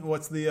asking?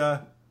 What's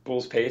the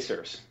Bulls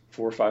Pacers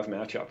 4-5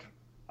 matchup?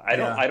 I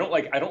don't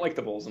like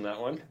the Bulls in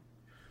that one.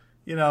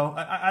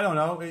 I don't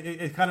know.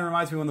 It kind of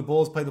reminds me when the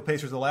Bulls played the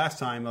Pacers the last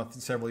time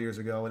several years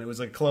ago, and it was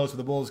like close.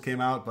 The Bulls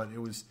came out, but it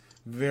was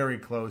very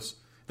close.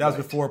 That was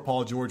before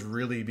Paul George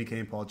really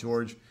became Paul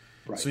George.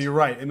 Right. So you're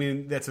right. I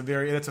mean, that's a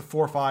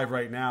 4-5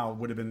 right now.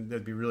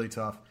 That'd be really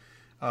tough.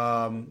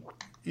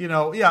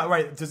 Yeah,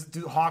 right. Just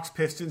do Hawks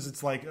Pistons.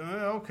 It's like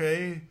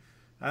okay.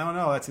 I don't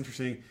know. That's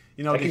interesting.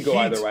 It can go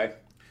either way.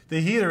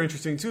 The Heat are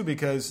interesting too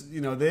because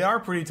they are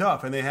pretty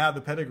tough and they have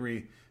the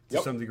pedigree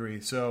to some degree,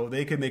 so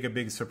they could make a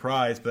big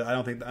surprise. But I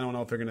don't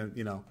know if they're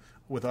gonna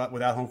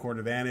without home court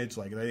advantage.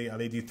 Like are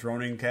they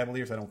dethroning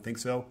Cavaliers? I don't think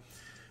so.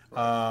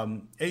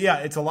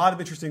 It's a lot of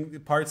interesting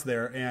parts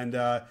there, and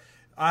I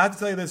have to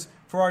tell you this: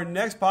 for our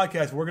next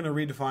podcast, we're going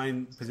to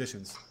redefine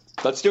positions.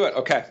 Let's do it.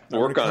 Okay,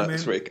 we'll work on it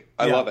this week.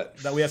 I love it.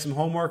 That we have some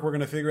homework. We're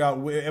going to figure out,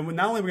 and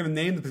not only we're going to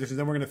name the positions,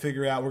 then we're going to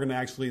figure out. We're going to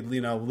actually,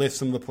 list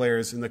some of the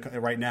players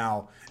right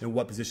now and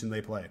what position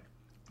they play.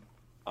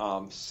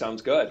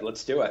 Sounds good.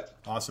 Let's do it.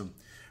 Awesome.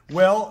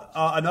 Well,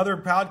 another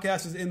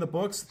podcast is in the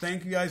books.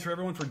 Thank you guys for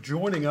everyone for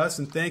joining us,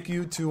 and thank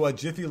you to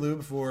Jiffy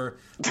Lube for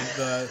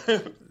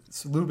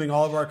lubing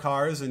all of our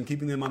cars and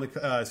keeping them on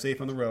the safe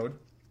on the road.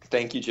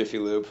 Thank you, Jiffy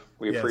Lube.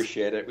 We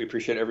appreciate it. We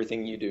appreciate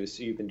everything you do.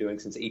 So you've been doing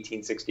since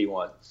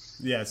 1861.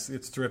 Yes,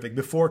 it's terrific.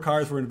 Before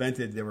cars were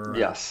invented, they were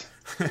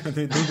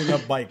lubing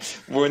up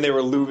bikes. When they were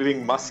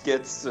lubing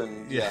muskets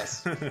and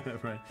yes,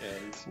 right.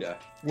 And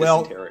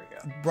well,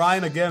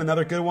 Brian, again,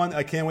 another good one.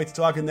 I can't wait to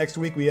talk to you next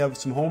week. We have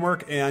some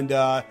homework, and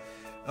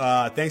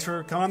thanks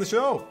for coming on the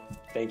show.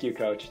 Thank you,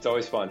 Coach. It's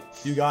always fun.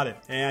 You got it.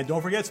 And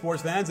don't forget,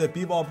 sports fans, at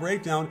B-Ball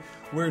Breakdown,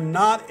 we're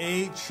not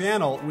a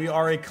channel. We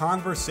are a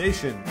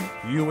conversation.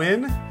 You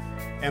in?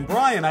 And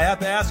Brian, I have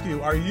to ask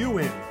you, are you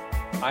in?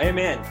 I am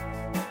in.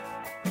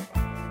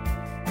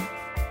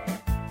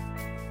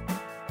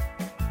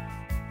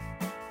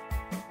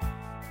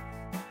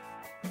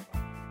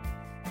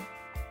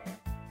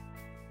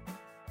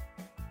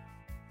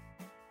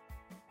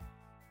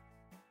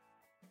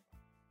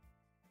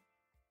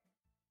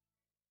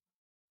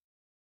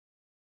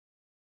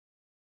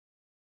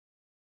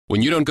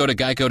 When you don't go to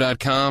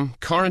Geico.com,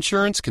 car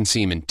insurance can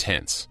seem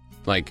intense.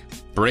 Like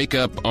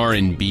breakup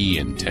R&B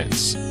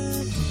intense.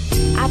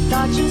 I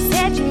thought you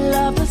said you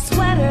loved the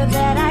sweater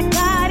that I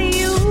got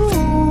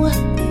you.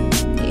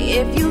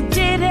 If you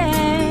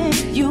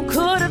didn't, you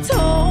could have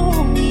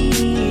told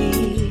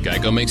me.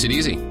 Geico makes it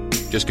easy.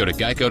 Just go to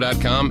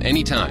Geico.com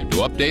anytime to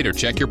update or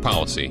check your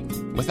policy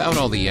without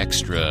all the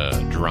extra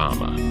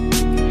drama.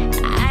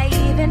 I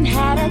even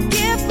had a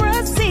gift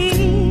receipt.